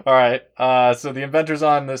 All right. So the inventor's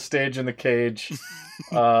on the stage in the cage.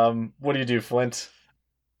 What do you do, Flint?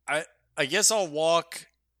 I guess I'll walk.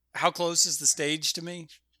 How close is the stage to me?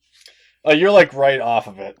 You're like right off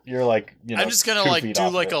of it. You're like, I'm just gonna like do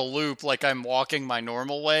like a loop, like I'm walking my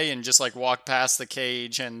normal way, and just like walk past the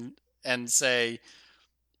cage and say,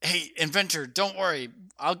 "Hey, inventor, don't worry.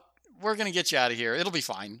 We're gonna get you out of here. It'll be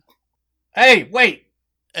fine." Hey, wait!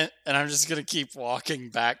 And I'm just gonna keep walking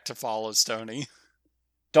back to follow Stony.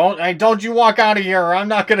 Don't you walk out of here, or I'm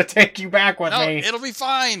not gonna take you back with me. It'll be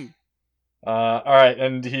fine. All right,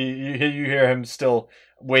 and you hear him still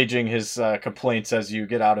waging his complaints as you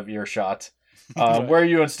get out of earshot. Where are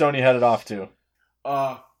you and Stony headed off to?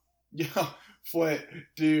 Yeah, Flint,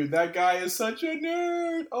 dude, that guy is such a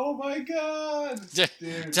nerd. Oh my God,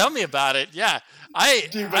 dude. Tell me about it. Yeah,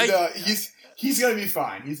 he's gonna be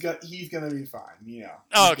fine. He's gonna be fine. You know.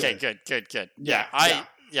 Oh, okay, good.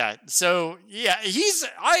 Yeah. So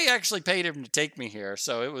I actually paid him to take me here,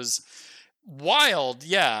 so it was wild.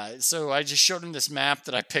 Yeah. So I just showed him this map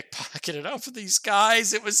that I pickpocketed off of these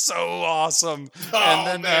guys. It was so awesome. Oh,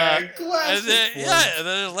 and then, and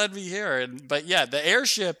then it led me here. But yeah, the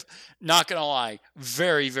airship, not gonna lie,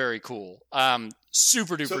 very, very cool.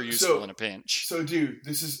 Super duper useful in a pinch. So dude,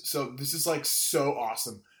 this is like so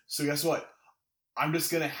awesome. So guess what? I'm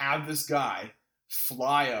just gonna have this guy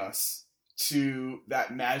fly us to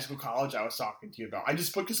that magical college I was talking to you about. I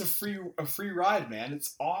just booked us a free ride, man.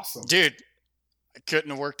 It's awesome. Dude, it couldn't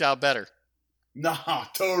have worked out better. Nah,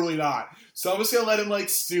 totally not. So I'm just gonna let him like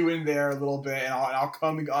stew in there a little bit, and I'll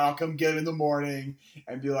come get him in the morning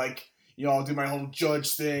and be like, I'll do my whole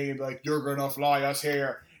judge thing and be like, "You're gonna fly us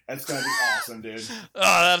here." And it's gonna be awesome, dude.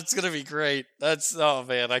 Oh, that's gonna be great. Man,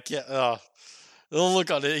 I can't. He'll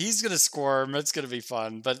look on it. He's gonna squirm. It's gonna be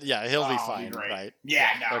fun, but yeah, he'll be fine, right? Yeah,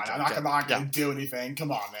 no, okay, I'm not gonna do anything.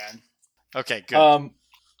 Come on, man. Okay, good.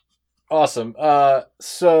 Awesome.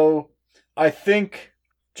 So I think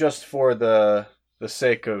just for the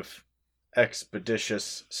sake of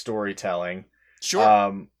expeditious storytelling,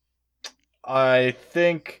 sure. I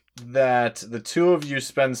think that the two of you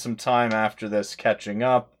spend some time after this catching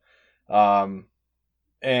up,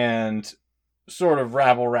 and sort of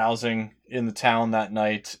rabble-rousing in the town that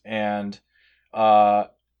night, and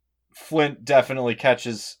Flint definitely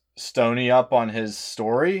catches Stony up on his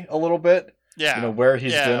story a little bit. Yeah. Where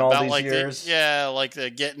he's been all these years. Like the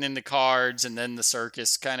getting into cards and then the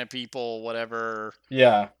circus kind of people, whatever.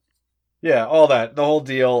 Yeah. Yeah, all that. The whole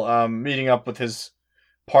deal, meeting up with his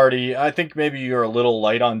party. I think maybe you're a little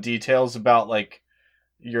light on details about, like,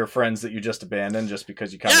 your friends that you just abandoned just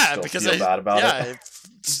because you kind of still feel bad about it.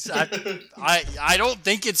 I don't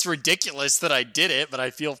think it's ridiculous that I did it, but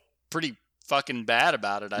I feel pretty fucking bad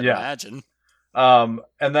about it, I'd imagine. And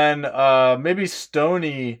then maybe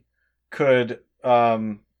Stony could,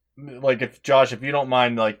 like, if you don't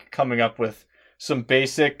mind, like, coming up with some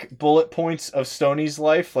basic bullet points of Stony's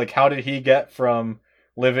life, like, how did he get from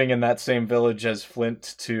living in that same village as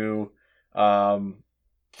Flint to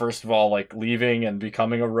first of all, like leaving and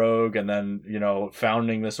becoming a rogue, and then, you know,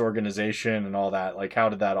 founding this organization and all that. Like, how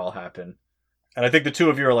did that all happen? And I think the two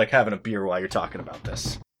of you are like having a beer while you're talking about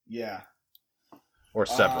this, Yeah. or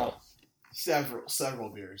several Several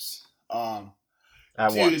beers. at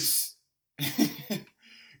once.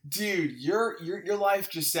 Dude, your life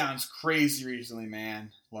just sounds crazy recently,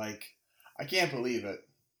 man. Like, I can't believe it.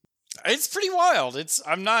 It's pretty wild.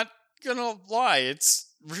 I'm not gonna lie, it's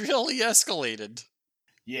really escalated.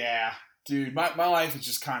 Yeah, dude, my life is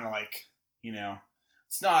just kind of like, you know,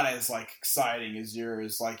 it's not as like exciting as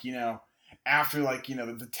yours. Like, you know, after like, you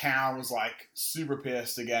know, the town was like super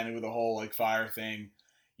pissed again with the whole like fire thing.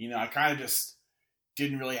 You know, I kind of just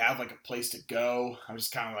didn't really have like a place to go. I was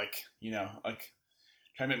just kind of like, you know, like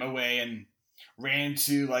trying to make my way, and ran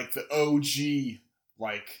to like the OG,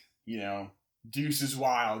 like, you know, Deuces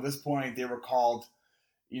Wild. At this point, they were called,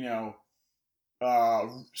 you know,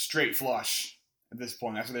 Straight Flush. At this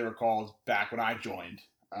point, that's what they were called back when I joined.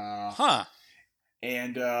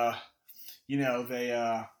 And you know,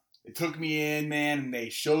 they took me in, man, and they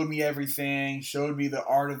showed me everything, showed me the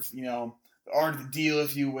art of, you know, the art of the deal,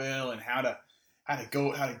 if you will, and how to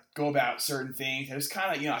go about certain things. It was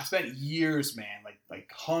kind of, you know, I spent years, man,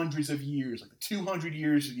 like hundreds of years, like 200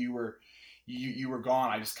 years of you were gone.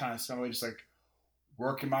 I just kind of spent my way just like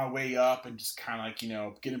working my way up and just kind of like, you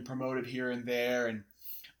know, getting promoted here and there, and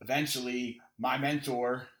eventually my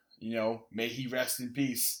mentor, you know, may he rest in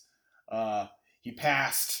peace, he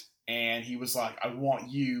passed, and he was like, I want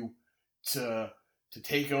you to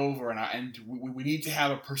take over, and we need to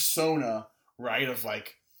have a persona, right, of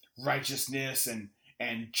like righteousness and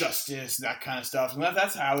justice and that kind of stuff. And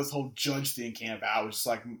that's how this whole judge thing came about. It was just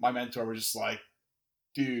like, my mentor was just like,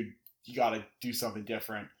 dude, you got to do something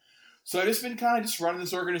different. So I've just been kind of just running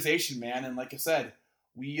this organization, man. And like I said,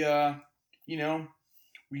 we, you know,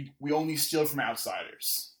 we only steal from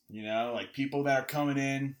outsiders, you know, like people that are coming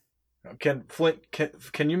in.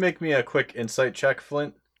 Can you make me a quick insight check,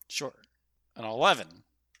 Flint? Sure. An 11.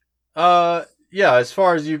 Yeah, as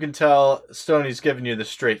far as you can tell, Stoney's giving you the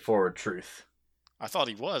straightforward truth. I thought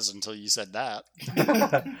he was until you said that.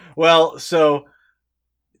 Well, so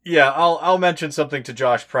yeah, I'll mention something to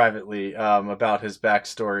Josh privately about his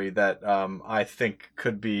backstory that I think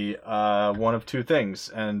could be one of two things.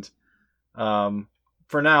 And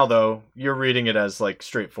for now, though, you're reading it as like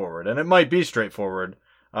straightforward, and it might be straightforward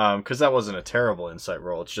because that wasn't a terrible insight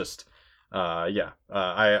roll. It's just I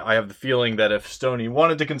have the feeling that if Stoney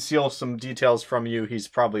wanted to conceal some details from you, he's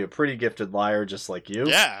probably a pretty gifted liar, just like you.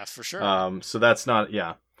 Yeah, for sure. So that's not,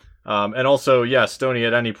 yeah. And also, yeah, Stoney,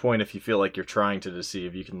 at any point, if you feel like you're trying to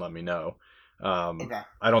deceive, you can let me know. Okay.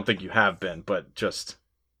 I don't think you have been, but just,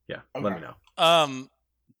 yeah, Okay. let me know.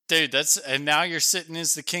 Dude, and now you're sitting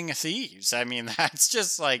as the king of thieves. I mean, that's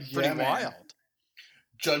just like pretty Yeah, man. wild.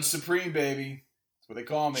 Judge Supreme, baby. That's what they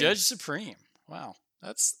call me. Judge Supreme. Wow.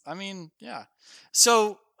 I mean, yeah.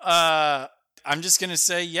 So, I'm just going to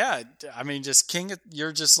say, yeah, I mean, just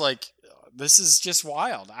you're just like, this is just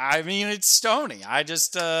wild. I mean, it's Stoney. I'm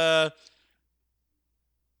just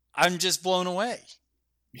blown away.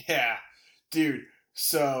 Yeah, dude.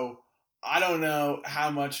 So I don't know how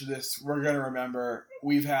much of this we're going to remember.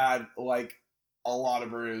 We've had like a lot of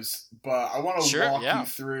brews, but I want to walk you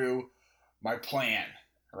through my plan.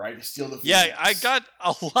 Right, to steal the Phoenix. Yeah, I got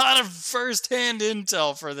a lot of first-hand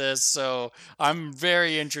intel for this, so I'm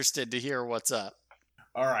very interested to hear what's up.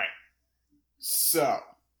 All right. So,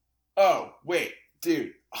 oh, wait,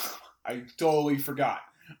 dude. I totally forgot.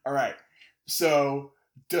 All right. So,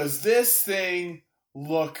 does this thing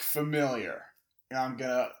look familiar? And I'm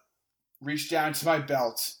going to reach down to my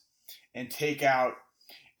belt and take out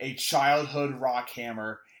a childhood rock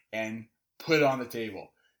hammer and put it on the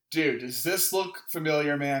table. Dude, does this look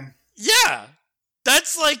familiar, man? Yeah,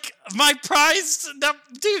 that's like my prized...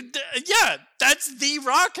 Dude, yeah, that's the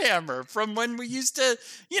rock hammer from when we used to,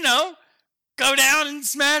 you know, go down and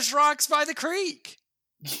smash rocks by the creek.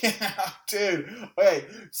 Yeah, dude. Okay,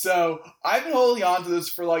 so I've been holding on to this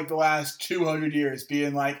for like the last 200 years,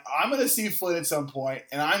 being like, I'm going to see Flint at some point,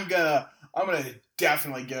 and I'm gonna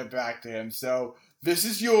definitely give it back to him. So this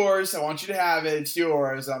is yours. I want you to have it. It's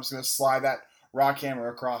yours. I'm just going to slide that rock hammer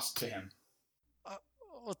across to him.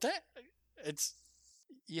 Well,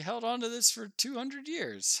 you held on to this for 200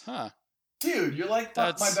 years, huh? Dude, you're like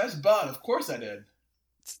my best bud. Of course I did.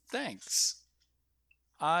 Thanks.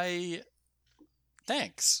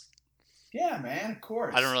 Thanks. Yeah, man, of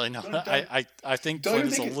course. I don't really know. I think Flint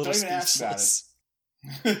is a little speechless.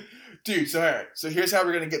 Dude, so here's how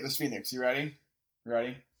we're going to get this Phoenix. You ready? All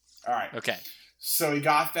right. Okay. So he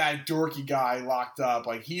got that dorky guy locked up.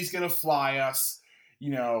 Like, he's going to fly us, you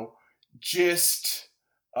know, just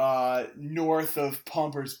north of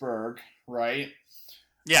Pumpersburg, right?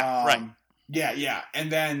 Yeah, right. Yeah.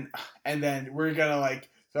 And then we're gonna like,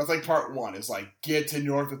 that's like part one is like get to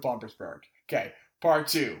north of Pumpersburg. Okay. Part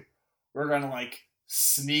two, we're gonna like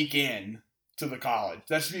sneak in to the college.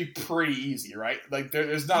 That should be pretty easy, right? Like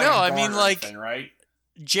there's not. No, like, I mean, like, anything, right?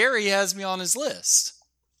 Jerry has me on his list.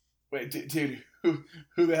 Wait, dude, who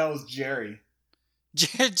the hell is Jerry?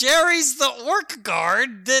 Jerry's the orc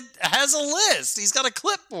guard that has a list. He's got a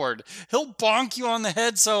clipboard. He'll bonk you on the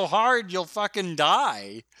head so hard you'll fucking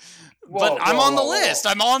die. But I'm on the list.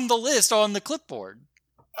 I'm on the list on the clipboard.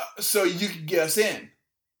 So you can get us in.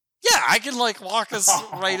 Yeah, I can like walk us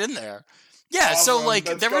right in there. Yeah, so like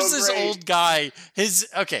there was this old guy. Let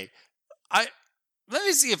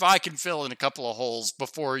me see if I can fill in a couple of holes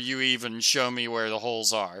before you even show me where the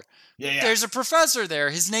holes are. Yeah. There's a professor there.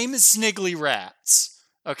 His name is Sniggly Rats.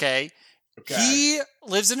 Okay. He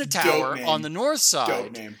lives in a tower on the north side.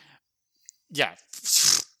 Dope name. Yeah.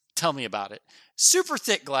 Tell me about it. Super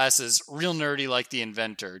thick glasses, real nerdy like the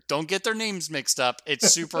inventor. Don't get their names mixed up. It's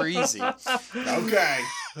super easy. Okay.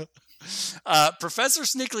 Professor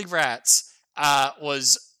Sniggly Rats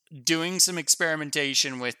was doing some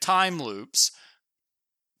experimentation with time loops.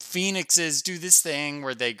 Phoenixes do this thing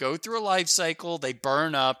where they go through a life cycle, they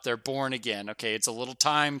burn up, they're born again. Okay, it's a little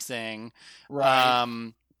time thing.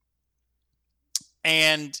 Right.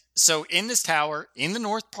 And so in this tower, in the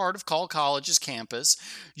north part of Call College's campus,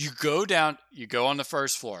 you go on the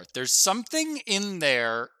first floor. There's something in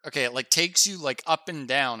there, okay, it like takes you like up and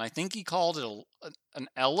down. I think he called it an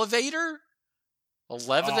elevator? A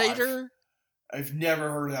levitator? I've never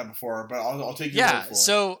heard of that before, but I'll take your word for it.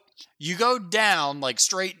 So you go down, like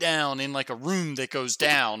straight down in like a room that goes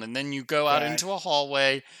down, and then you go out into a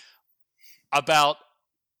hallway. About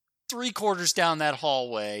 3/4 down that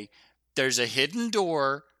hallway, there's a hidden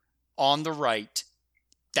door on the right.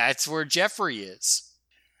 That's where Jeffrey is.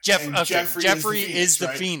 Jeffrey is the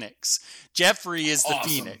Phoenix. Jeffrey is the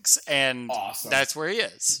Phoenix, and that's where he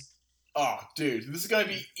is. Oh, dude, this is going to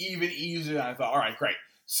be even easier than I thought. All right, great.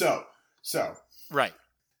 So, right.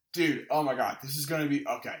 Dude, oh my god, this is going to be,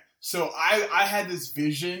 okay. So I had this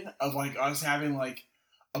vision of like us having like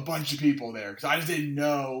a bunch of people there, because I just didn't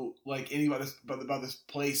know like anything about this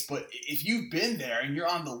place. But if you've been there and you're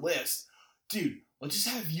on the list, dude, let's just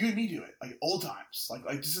have you and me do it, like old times,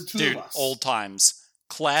 like just the two of us. Old times,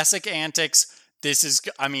 classic antics. This is,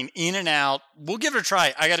 I mean, in and out. We'll give it a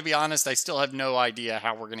try. I got to be honest, I still have no idea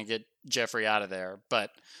how we're gonna get Jeffrey out of there,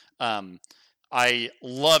 but I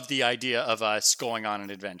love the idea of us going on an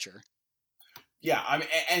adventure. Yeah, I mean,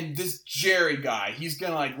 and this Jerry guy, he's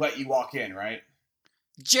gonna like let you walk in, right?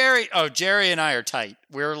 Jerry and I are tight.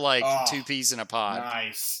 We're like two peas in a pod.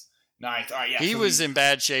 Nice. All right, yeah. He was in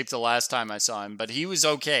bad shape the last time I saw him, but he was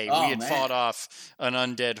okay. We had fought off an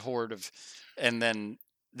undead horde and then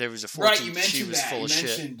there was a fortune. Right, she was full of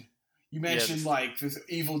shit. You mentioned like this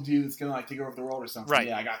evil dude that's gonna like take over the world or something. Right.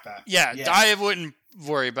 Yeah, I got that. Yeah, I wouldn't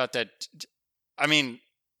worry about that. I mean,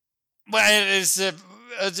 well, it's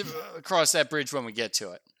cross that bridge when we get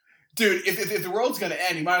to it. Dude, if the world's gonna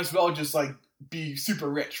end, you might as well just like be super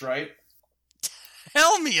rich, right?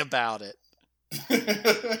 Tell me about it.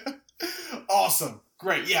 Awesome.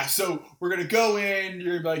 Great. Yeah, so we're gonna go in,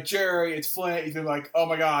 you're gonna be like, Jerry, it's Flint. You're gonna be like, oh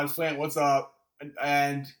my god, Flint, what's up?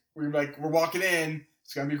 And we're gonna be like, we're walking in,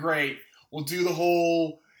 it's gonna be great. We'll do the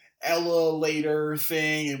whole Ella later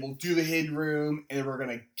thing, and we'll do the hidden room, and then we're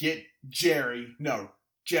gonna get Jeffrey. We're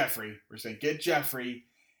saying get Jeffrey,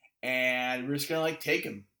 and we're just gonna like take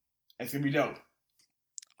him. It's gonna be dope.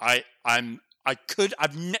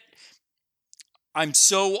 I'm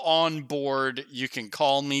so on board. You can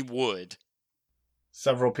call me Wood.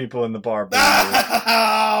 Several people in the bar.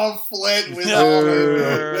 Oh, Flint with all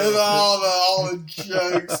the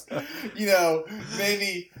jokes. You know,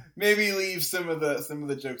 maybe leave some of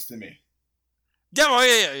the jokes to me.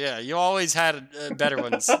 Yeah. You always had better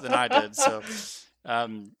ones than I did. So,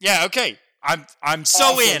 yeah, okay. I'm so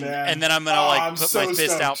awesome, in, man. And then I'm gonna put my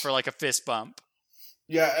fist out for like a fist bump.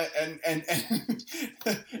 Yeah,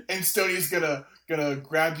 and Stoney's gonna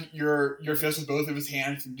grab your fist with both of his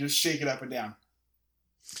hands and just shake it up and down.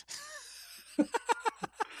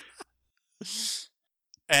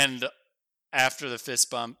 And after the fist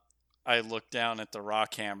bump, I look down at the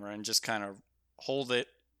rock hammer and just kind of hold it,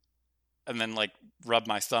 and then like rub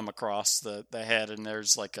my thumb across the head, and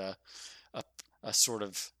there's like a sort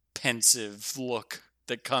of pensive look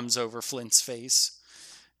that comes over Flint's face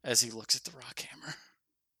as he looks at the rock hammer.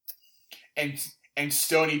 And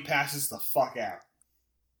Stoney passes the fuck out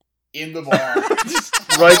in the bar.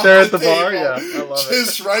 Right there at the bar? Yeah, I love it.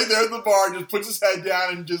 Just right there at the bar, just puts his head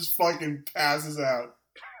down and just fucking passes out.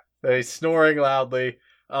 They snoring loudly.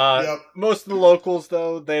 Yep. Most of the locals,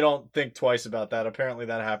 though, they don't think twice about that. Apparently,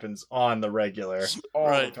 that happens on the regular. All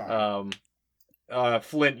Right. the time.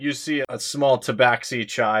 Flint, you see a small tabaxi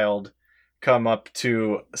child come up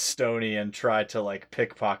to Stony and try to like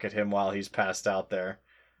pickpocket him while he's passed out there.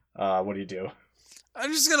 What do you do?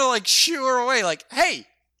 I'm just gonna like shoo her away. Like, hey,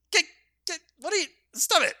 get, what are you?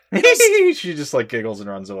 Stop it! You don't, She just like giggles and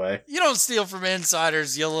runs away. you don't steal from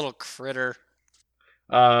insiders, you little critter.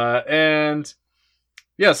 And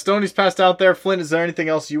yeah, Stony's passed out there. Flint, is there anything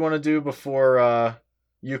else you want to do before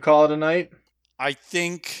you call it a night? I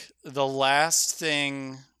think the last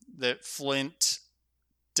thing that Flint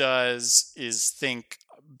does is think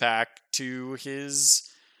back to his,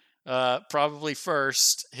 probably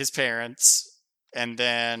first, his parents, and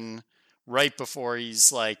then right before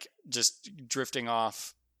he's like just drifting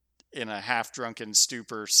off in a half-drunken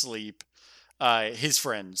stupor sleep, his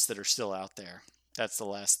friends that are still out there. That's the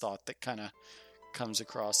last thought that kind of comes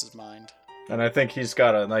across his mind. And I think he's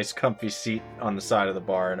got a nice comfy seat on the side of the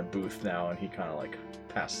bar in a booth now, and he kind of like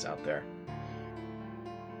passes out there.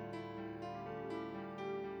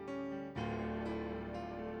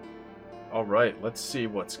 All right, let's see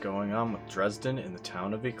what's going on with Dresden in the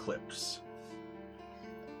town of Eclipse.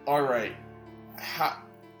 All right.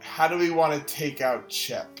 How do we want to take out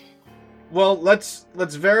Chep? Well, let's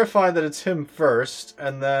verify that it's him first,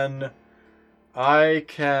 and then I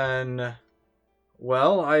can...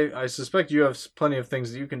 Well, I suspect you have plenty of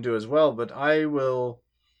things that you can do as well, but I will...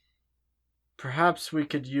 Perhaps we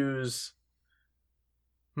could use...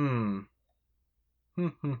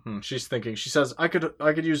 She's thinking. She says, I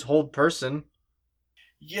could use Hold Person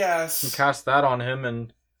Yes. and cast that on him,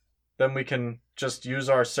 and then we can just use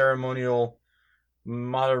our ceremonial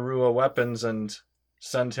Madarua weapons and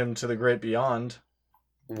send him to the great beyond.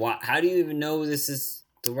 How do you even know this is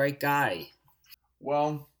the right guy?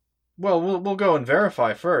 Well, We'll go and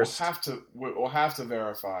verify first. We'll have to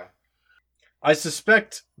verify. I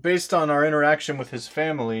suspect, based on our interaction with his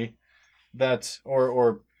family, that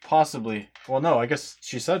or possibly, well, no, I guess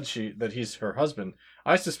she said that he's her husband.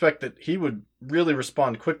 I suspect that he would really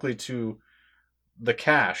respond quickly to the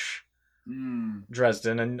cash,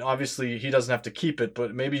 Dresden, and obviously he doesn't have to keep it,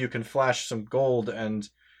 but maybe you can flash some gold and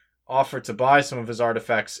offer to buy some of his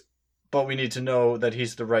artifacts, but we need to know that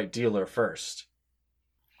he's the right dealer first.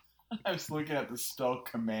 I was looking at the spell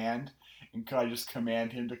command, and could I just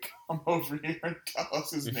command him to come over here and tell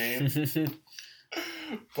us his name?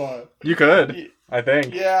 But You could, I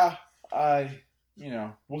think. yeah,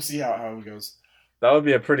 we'll see how it goes. That would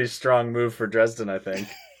be a pretty strong move for Dresden, I think.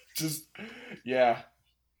 Just, yeah,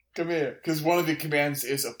 come here, because one of the commands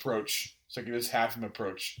is approach, so I can just have him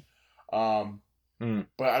approach. But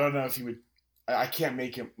I don't know if he would. I can't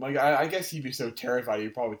make him like. I guess he'd be so terrified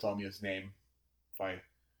he'd probably tell me his name. If I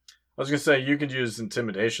was gonna say you could use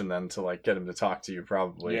intimidation then to like get him to talk to you,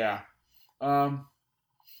 probably. Yeah.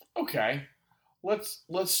 Okay.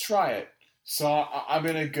 Let's try it. So I'm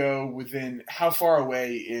gonna go within. How far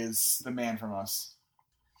away is the man from us?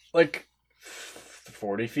 Like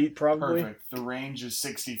 40 feet, probably. Perfect. The range is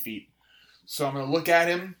 60 feet. So I'm gonna look at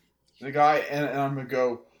him, the guy, and I'm gonna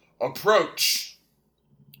go approach,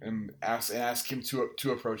 and ask him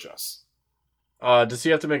to approach us. Does he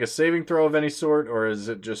have to make a saving throw of any sort, or is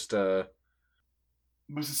it just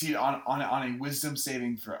Must succeed on a wisdom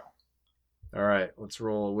saving throw. All right, let's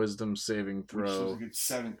roll a wisdom saving Which throw is a good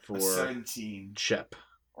for 17, Chep.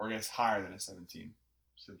 or I guess higher than a 17.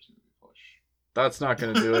 17 would be push. That's not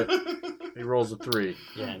gonna do it. He rolls a 3.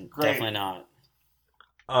 Yeah, Great. definitely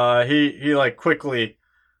not. He like quickly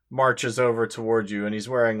marches over toward you, and he's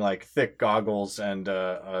wearing like thick goggles and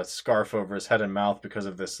a scarf over his head and mouth because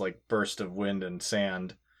of this like burst of wind and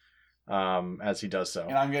sand. As he does so,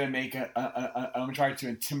 And I'm gonna I'm gonna try to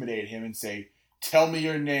intimidate him and say, "Tell me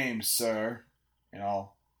your name, sir." And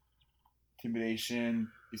intimidation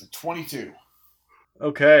is a 22.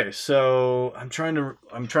 okay. So I'm trying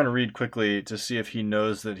to read quickly to see if he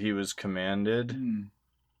knows that he was commanded.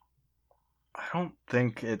 I don't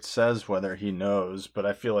think it says whether he knows, but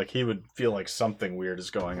I feel like he would feel like something weird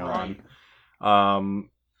is going on.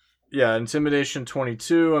 Yeah, intimidation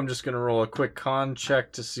 22. I'm just going to roll a quick con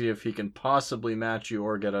check to see if he can possibly match you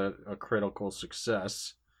or get a critical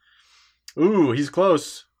success. Ooh, he's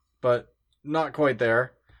close, but not quite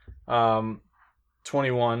there.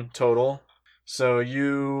 21 total. So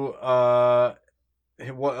you,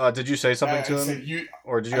 what did you say something to him? Said you,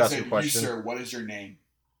 or did you I ask said, a question? You, sir, what is your name?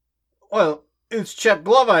 Well, it's Chep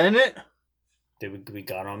Glover, isn't it? We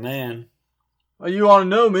got our man. Oh, you ought to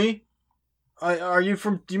know me. Are you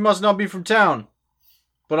from? You must not be from town.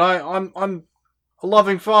 But I'm a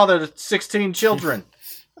loving father to 16 children.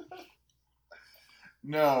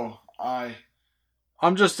 No,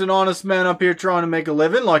 I'm just an honest man up here trying to make a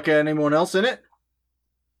living like anyone else in it.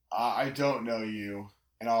 I don't know you.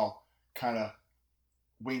 And I'll kind of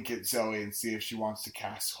wink at Zoe and see if she wants to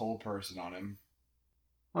cast Whole Person on him.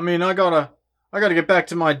 I mean, I gotta get back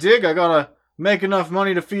to my dig. I gotta make enough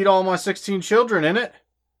money to feed all my 16 children in it.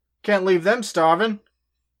 Can't leave them starving.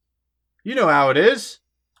 You know how it is.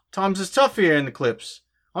 Times is tough here in the Clips.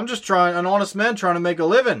 I'm just an honest man trying to make a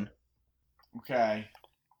living. Okay.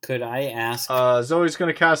 Could I ask Zoe's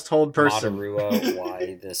gonna cast Hold Person. Madarua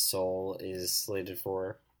why this soul is slated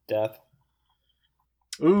for death?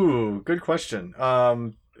 Ooh, good question.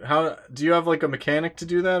 How do you have like a mechanic to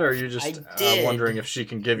do that, or are you just wondering if she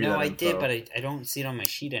can give you that info? No, I did, but I don't see it on my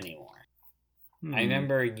sheet anymore. I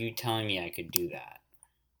remember you telling me I could do that.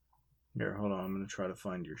 Here, hold on. I'm going to try to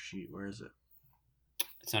find your sheet. Where is it?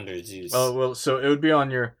 It's under Zeus. Oh, well, so it would be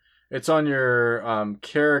on your... It's on your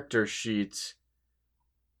character sheet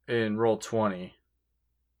in Roll20.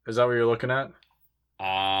 Is that what you're looking at?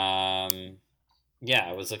 Yeah,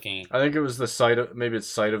 I was looking... I think it was the site of... Maybe it's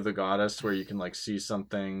Sight of the Goddess, where you can, like, see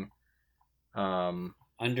something...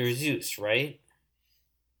 Under Zeus, right?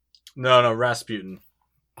 No, Rasputin.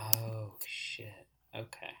 Oh, shit.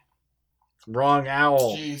 Okay. Wrong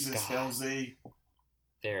owl. Jesus, Halsey.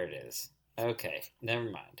 There it is. Okay, never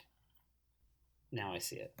mind. Now I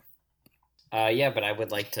see it. Yeah, but I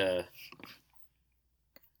would like to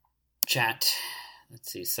chat.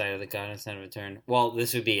 Let's see, Sight of the Goddess and return. Well,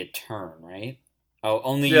 this would be a turn, right? Oh,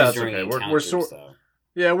 only used during encounters, though.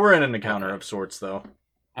 Yeah, we're in an encounter of sorts, though.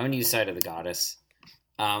 I'm going to use Sight of the Goddess.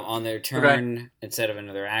 On their turn, instead of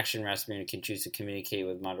another action, Rasputin can choose to communicate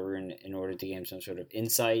with Madarun in order to gain some sort of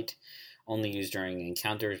insight. Only used during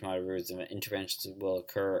encounters. Madarun's interventions will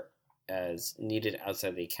occur as needed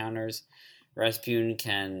outside the encounters. Rasputin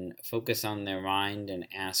can focus on their mind and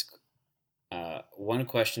ask one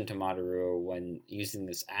question to Madaru when using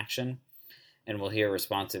this action, and will hear a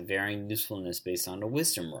response of varying usefulness based on a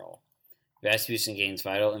wisdom roll. Rasputin gains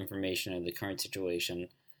vital information of the current situation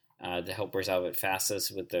to help resolve it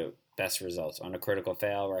fastest with the best results. On a critical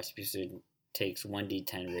fail, Rasputin takes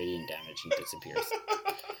 1d10 radiant damage and disappears.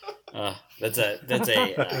 That's a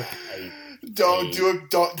don't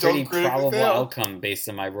pretty critically probable fail. outcome based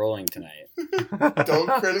on my rolling tonight. Don't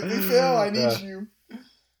critically fail. I need you.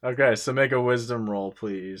 Okay, so make a wisdom roll,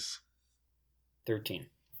 please. 13.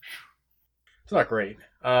 It's not great.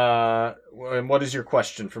 And what is your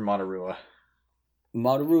question for Madarua?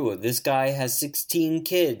 Madarua, this guy has 16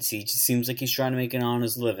 kids. He just seems like he's trying to make an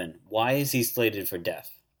honest living. Why is he slated for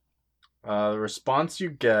death? The response you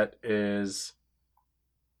get is...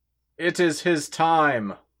 It is his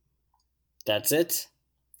time. That's it?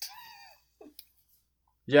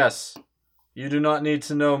 Yes. You do not need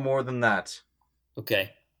to know more than that.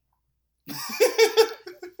 Okay.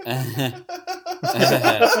 Oh,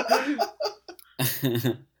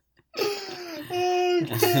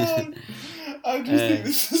 God. I just think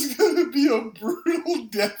this is going to be a brutal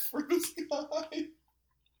death for this guy.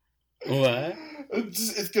 What?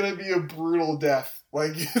 It's going to be a brutal death.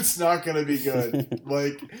 Like, it's not going to be good.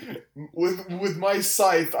 Like, with my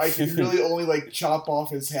scythe, I can really only, like, chop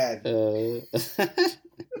off his head. Okay.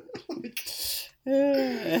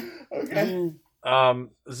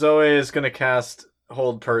 Zoe is going to cast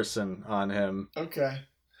Hold Person on him. Okay.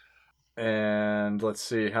 And let's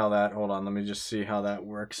see how that... Hold on, let me just see how that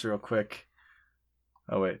works real quick.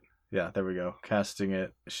 Oh, wait. Yeah, there we go. Casting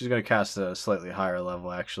it. She's going to cast a slightly higher level,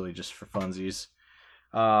 actually, just for funsies.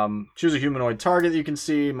 Choose a humanoid target that you can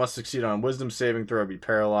see. Must succeed on a wisdom saving throw or be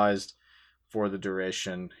paralyzed for the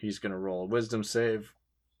duration. He's going to roll a wisdom save.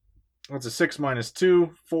 That's a 6 minus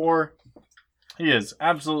 2, 4. He is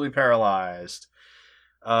absolutely paralyzed.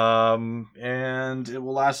 And it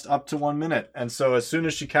will last up to 1 minute. And so as soon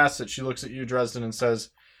as she casts it, she looks at you, Dresden, and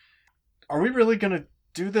says, "Are we really going to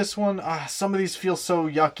do this one? Some of these feel so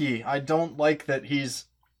yucky. I don't like that he's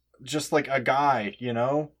just like a guy, you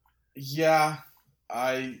know?" Yeah,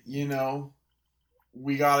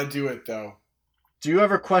 we gotta do it, though. Do you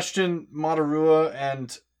ever question Madarua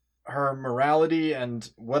and her morality and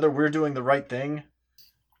whether we're doing the right thing?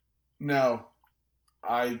 No.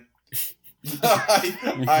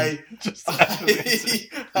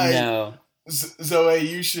 No. Zoe,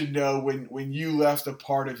 you should know when you left a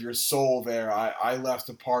part of your soul there, I left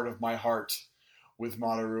a part of my heart with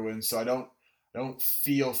Madarua, and so I don't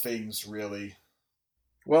feel things really.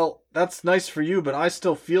 Well, that's nice for you, but I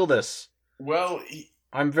still feel this. Well,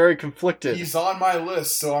 I'm very conflicted. He's on my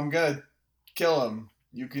list, so I'm gonna kill him.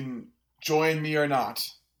 You can join me or not.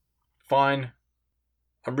 Fine.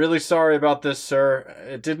 I'm really sorry about this, sir.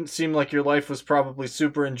 It didn't seem like your life was probably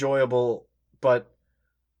super enjoyable, but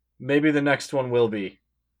maybe the next one will be.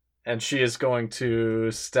 And she is going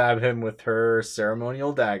to stab him with her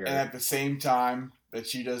ceremonial dagger. And at the same time that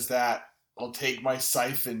she does that, I'll take my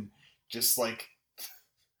scythe and just, like,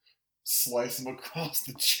 slice him across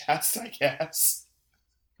the chest, I guess.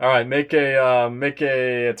 All right, make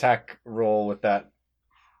a attack roll with that,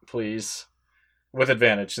 please, with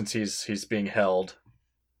advantage since he's being held.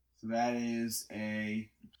 So that is a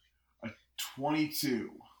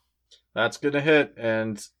 22. That's gonna hit,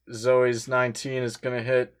 and Zoe's 19 is gonna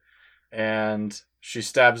hit, and she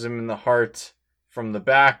stabs him in the heart from the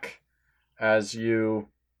back as you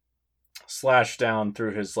slash down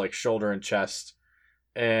through his like shoulder and chest,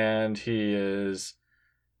 and he is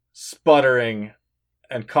sputtering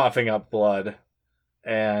and coughing up blood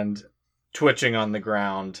and twitching on the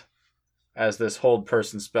ground as this hold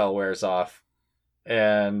person spell wears off.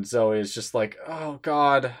 And Zoe is just like, oh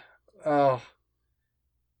god, oh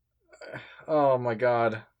my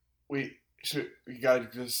god. We gotta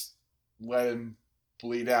just let him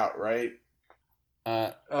bleed out, right?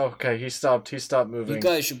 Okay, he stopped moving. You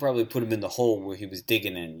guys should probably put him in the hole where he was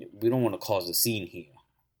digging in. We don't want to cause a scene here.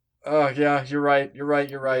 Oh yeah, you're right. Yeah.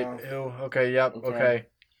 Ew, okay, yep, okay.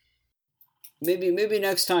 Maybe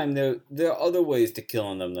next time there are other ways to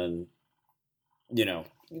killing them than, you know,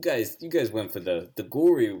 you guys went for the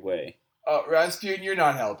gory way. Rasputin, you're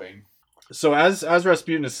not helping. So as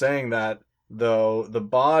Rasputin is saying that, though, the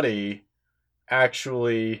body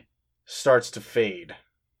actually starts to fade.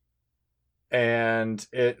 And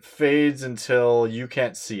it fades until you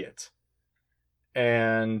can't see it.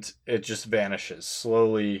 And it just vanishes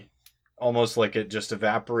slowly, almost like it just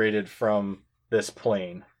evaporated from this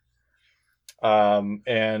plane.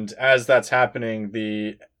 And as that's happening,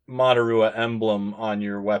 the Madarua emblem on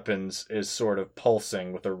your weapons is sort of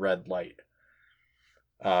pulsing with a red light.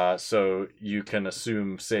 So you can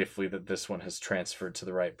assume safely that this one has transferred to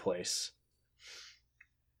the right place.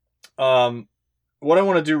 What I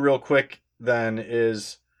want to do real quick then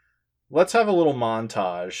is let's have a little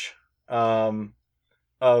montage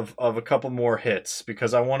of a couple more hits,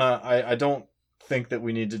 because I don't think that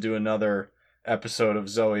we need to do another episode of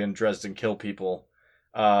Zoe and Dresden Kill People.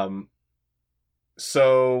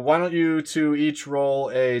 So why don't you two each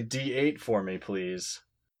roll a D8 for me, please?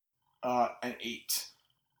 An 8.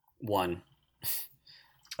 1.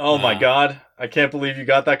 Oh my god. I can't believe you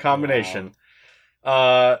got that combination.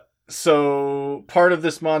 So part of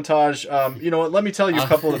this montage, you know what, let me tell you a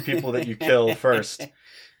couple of the people that you kill first.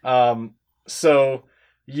 So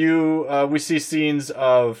we see scenes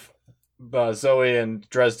of Zoe and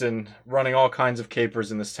Dresden running all kinds of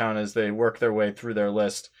capers in this town as they work their way through their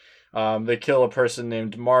list. They kill a person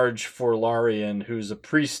named Marge Forlarian, who's a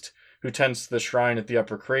priest who tends to the shrine at the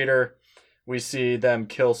Upper Crater. We see them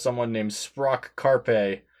kill someone named Sprock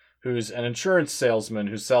Carpe, who's an insurance salesman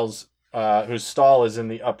who sells, whose stall is in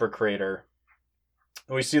the Upper Crater.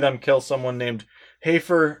 We see them kill someone named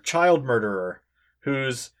Hafer Child Murderer,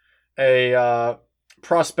 who's a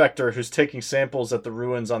prospector who's taking samples at the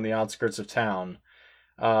ruins on the outskirts of town.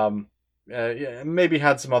 Maybe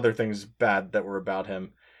had some other things bad that were about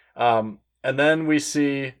him. And then we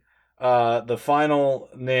see the final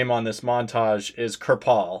name on this montage is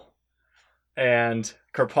Kirpal. And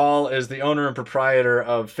Kirpal is the owner and proprietor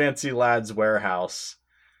of Fancy Lad's Warehouse,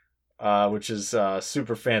 which is a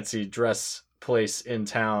super fancy dress place in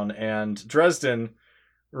town. And Dresden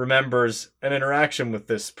remembers an interaction with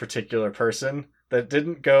this particular person that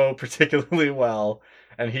didn't go particularly well,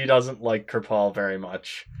 and he doesn't like Kirpal very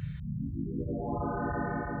much.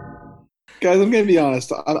 Guys, I'm going to be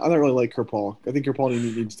honest. I don't really like Kirpal. I think Kirpal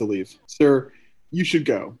needs to leave. Sir, you should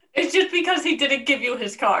go. It's just because he didn't give you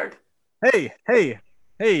his card. Hey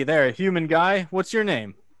there, human guy. What's your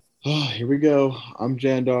name? Oh, here we go. I'm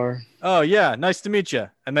Jandar. Oh, yeah, nice to meet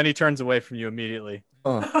you. And then he turns away from you immediately.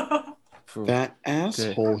 That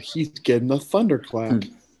asshole, he's getting a thunderclap.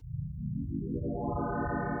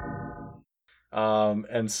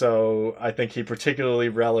 And so I think he particularly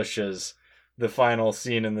relishes the final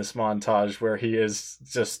scene in this montage where he is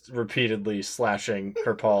just repeatedly slashing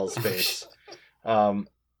Kirpal's face.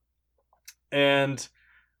 And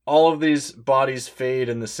all of these bodies fade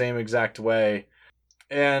in the same exact way.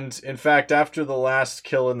 And in fact, after the last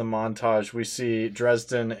kill in the montage, we see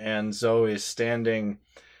Dresden and Zoe standing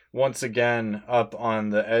once again up on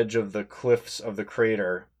the edge of the cliffs of the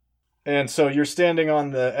crater. And so you're standing on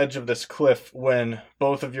the edge of this cliff when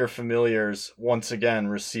both of your familiars once again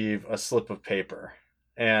receive a slip of paper.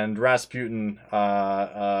 And Rasputin,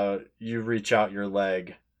 you reach out your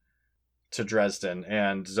leg to Dresden,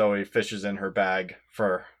 and Zoe fishes in her bag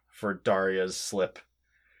for Daria's slip.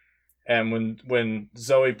 And when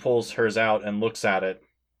Zoe pulls hers out and looks at it,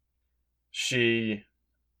 She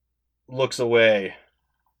looks away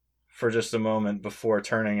for just a moment before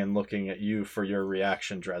turning and looking at you for your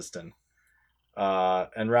reaction, Dresden.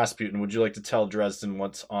 And Rasputin, would you like to tell Dresden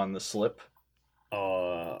what's on the slip?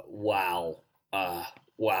 Wow.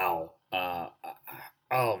 Wow. Oh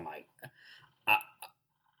my.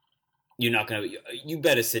 You're not gonna. You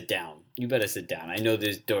better sit down. You better sit down. I know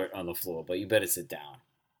there's dirt on the floor, but you better sit down.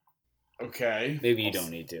 Okay. Maybe you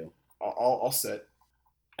don't need to. I'll sit.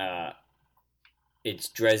 It's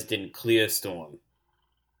Dresden Clearstorm.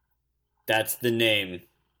 That's the name.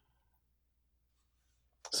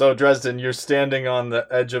 So, Dresden, you're standing on the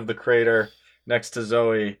edge of the crater next to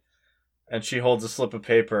Zoe, and she holds a slip of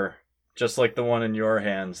paper, just like the one in your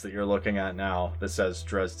hands that you're looking at now, that says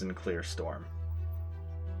Dresden Clearstorm.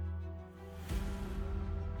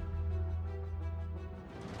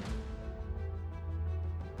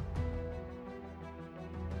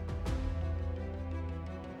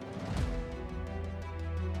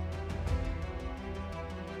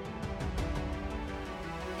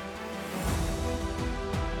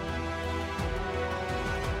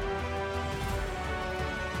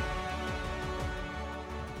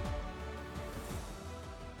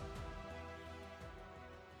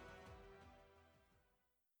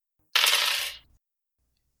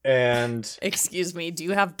 And Excuse me, do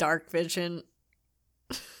you have dark vision?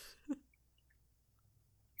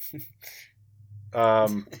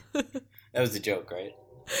 That was a joke, right?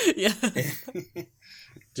 Yeah.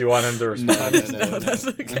 do you want him to respond? No, that's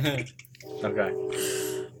okay. Okay.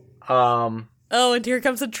 Oh, and here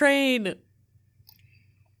comes a train.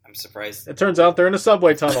 I'm surprised. It turns out they're in a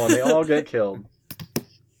subway tunnel and they all get killed.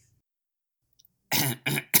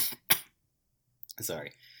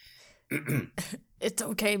 Sorry. It's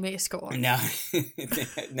okay, Macecore. No.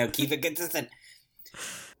 No, keep it consistent.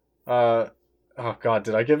 Oh god,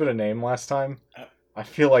 did I give it a name last time? I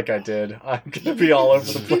feel like I did. I'm gonna be all over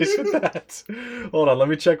the place with that. Hold on, let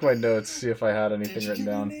me check my notes, see if I had anything written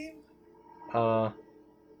down.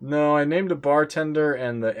 No, I named a bartender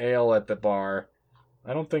and the ale at the bar.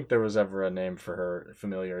 I don't think there was ever a name for her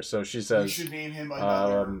familiar. So she You says, should name him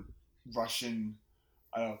another Russian,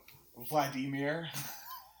 Vladimir.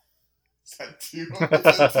 Is that too?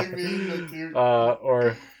 Is that too mean? Is that too...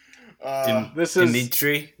 or this is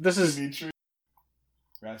Dimitri. Dimitri.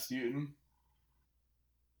 Rasputin.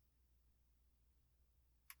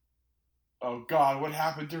 Oh God, what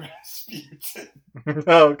happened to Rasputin?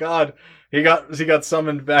 Oh god, he got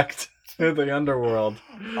summoned back to the underworld.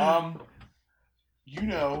 You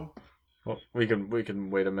know. Well, we can wait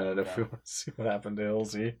a minute if we want to see what happened to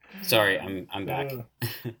Ilzy. Sorry, I'm back.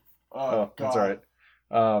 Oh God, that's all right.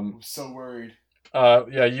 I'm so worried.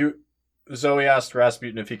 Yeah, Zoe asked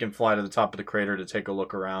Rasputin if he can fly to the top of the crater to take a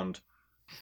look around.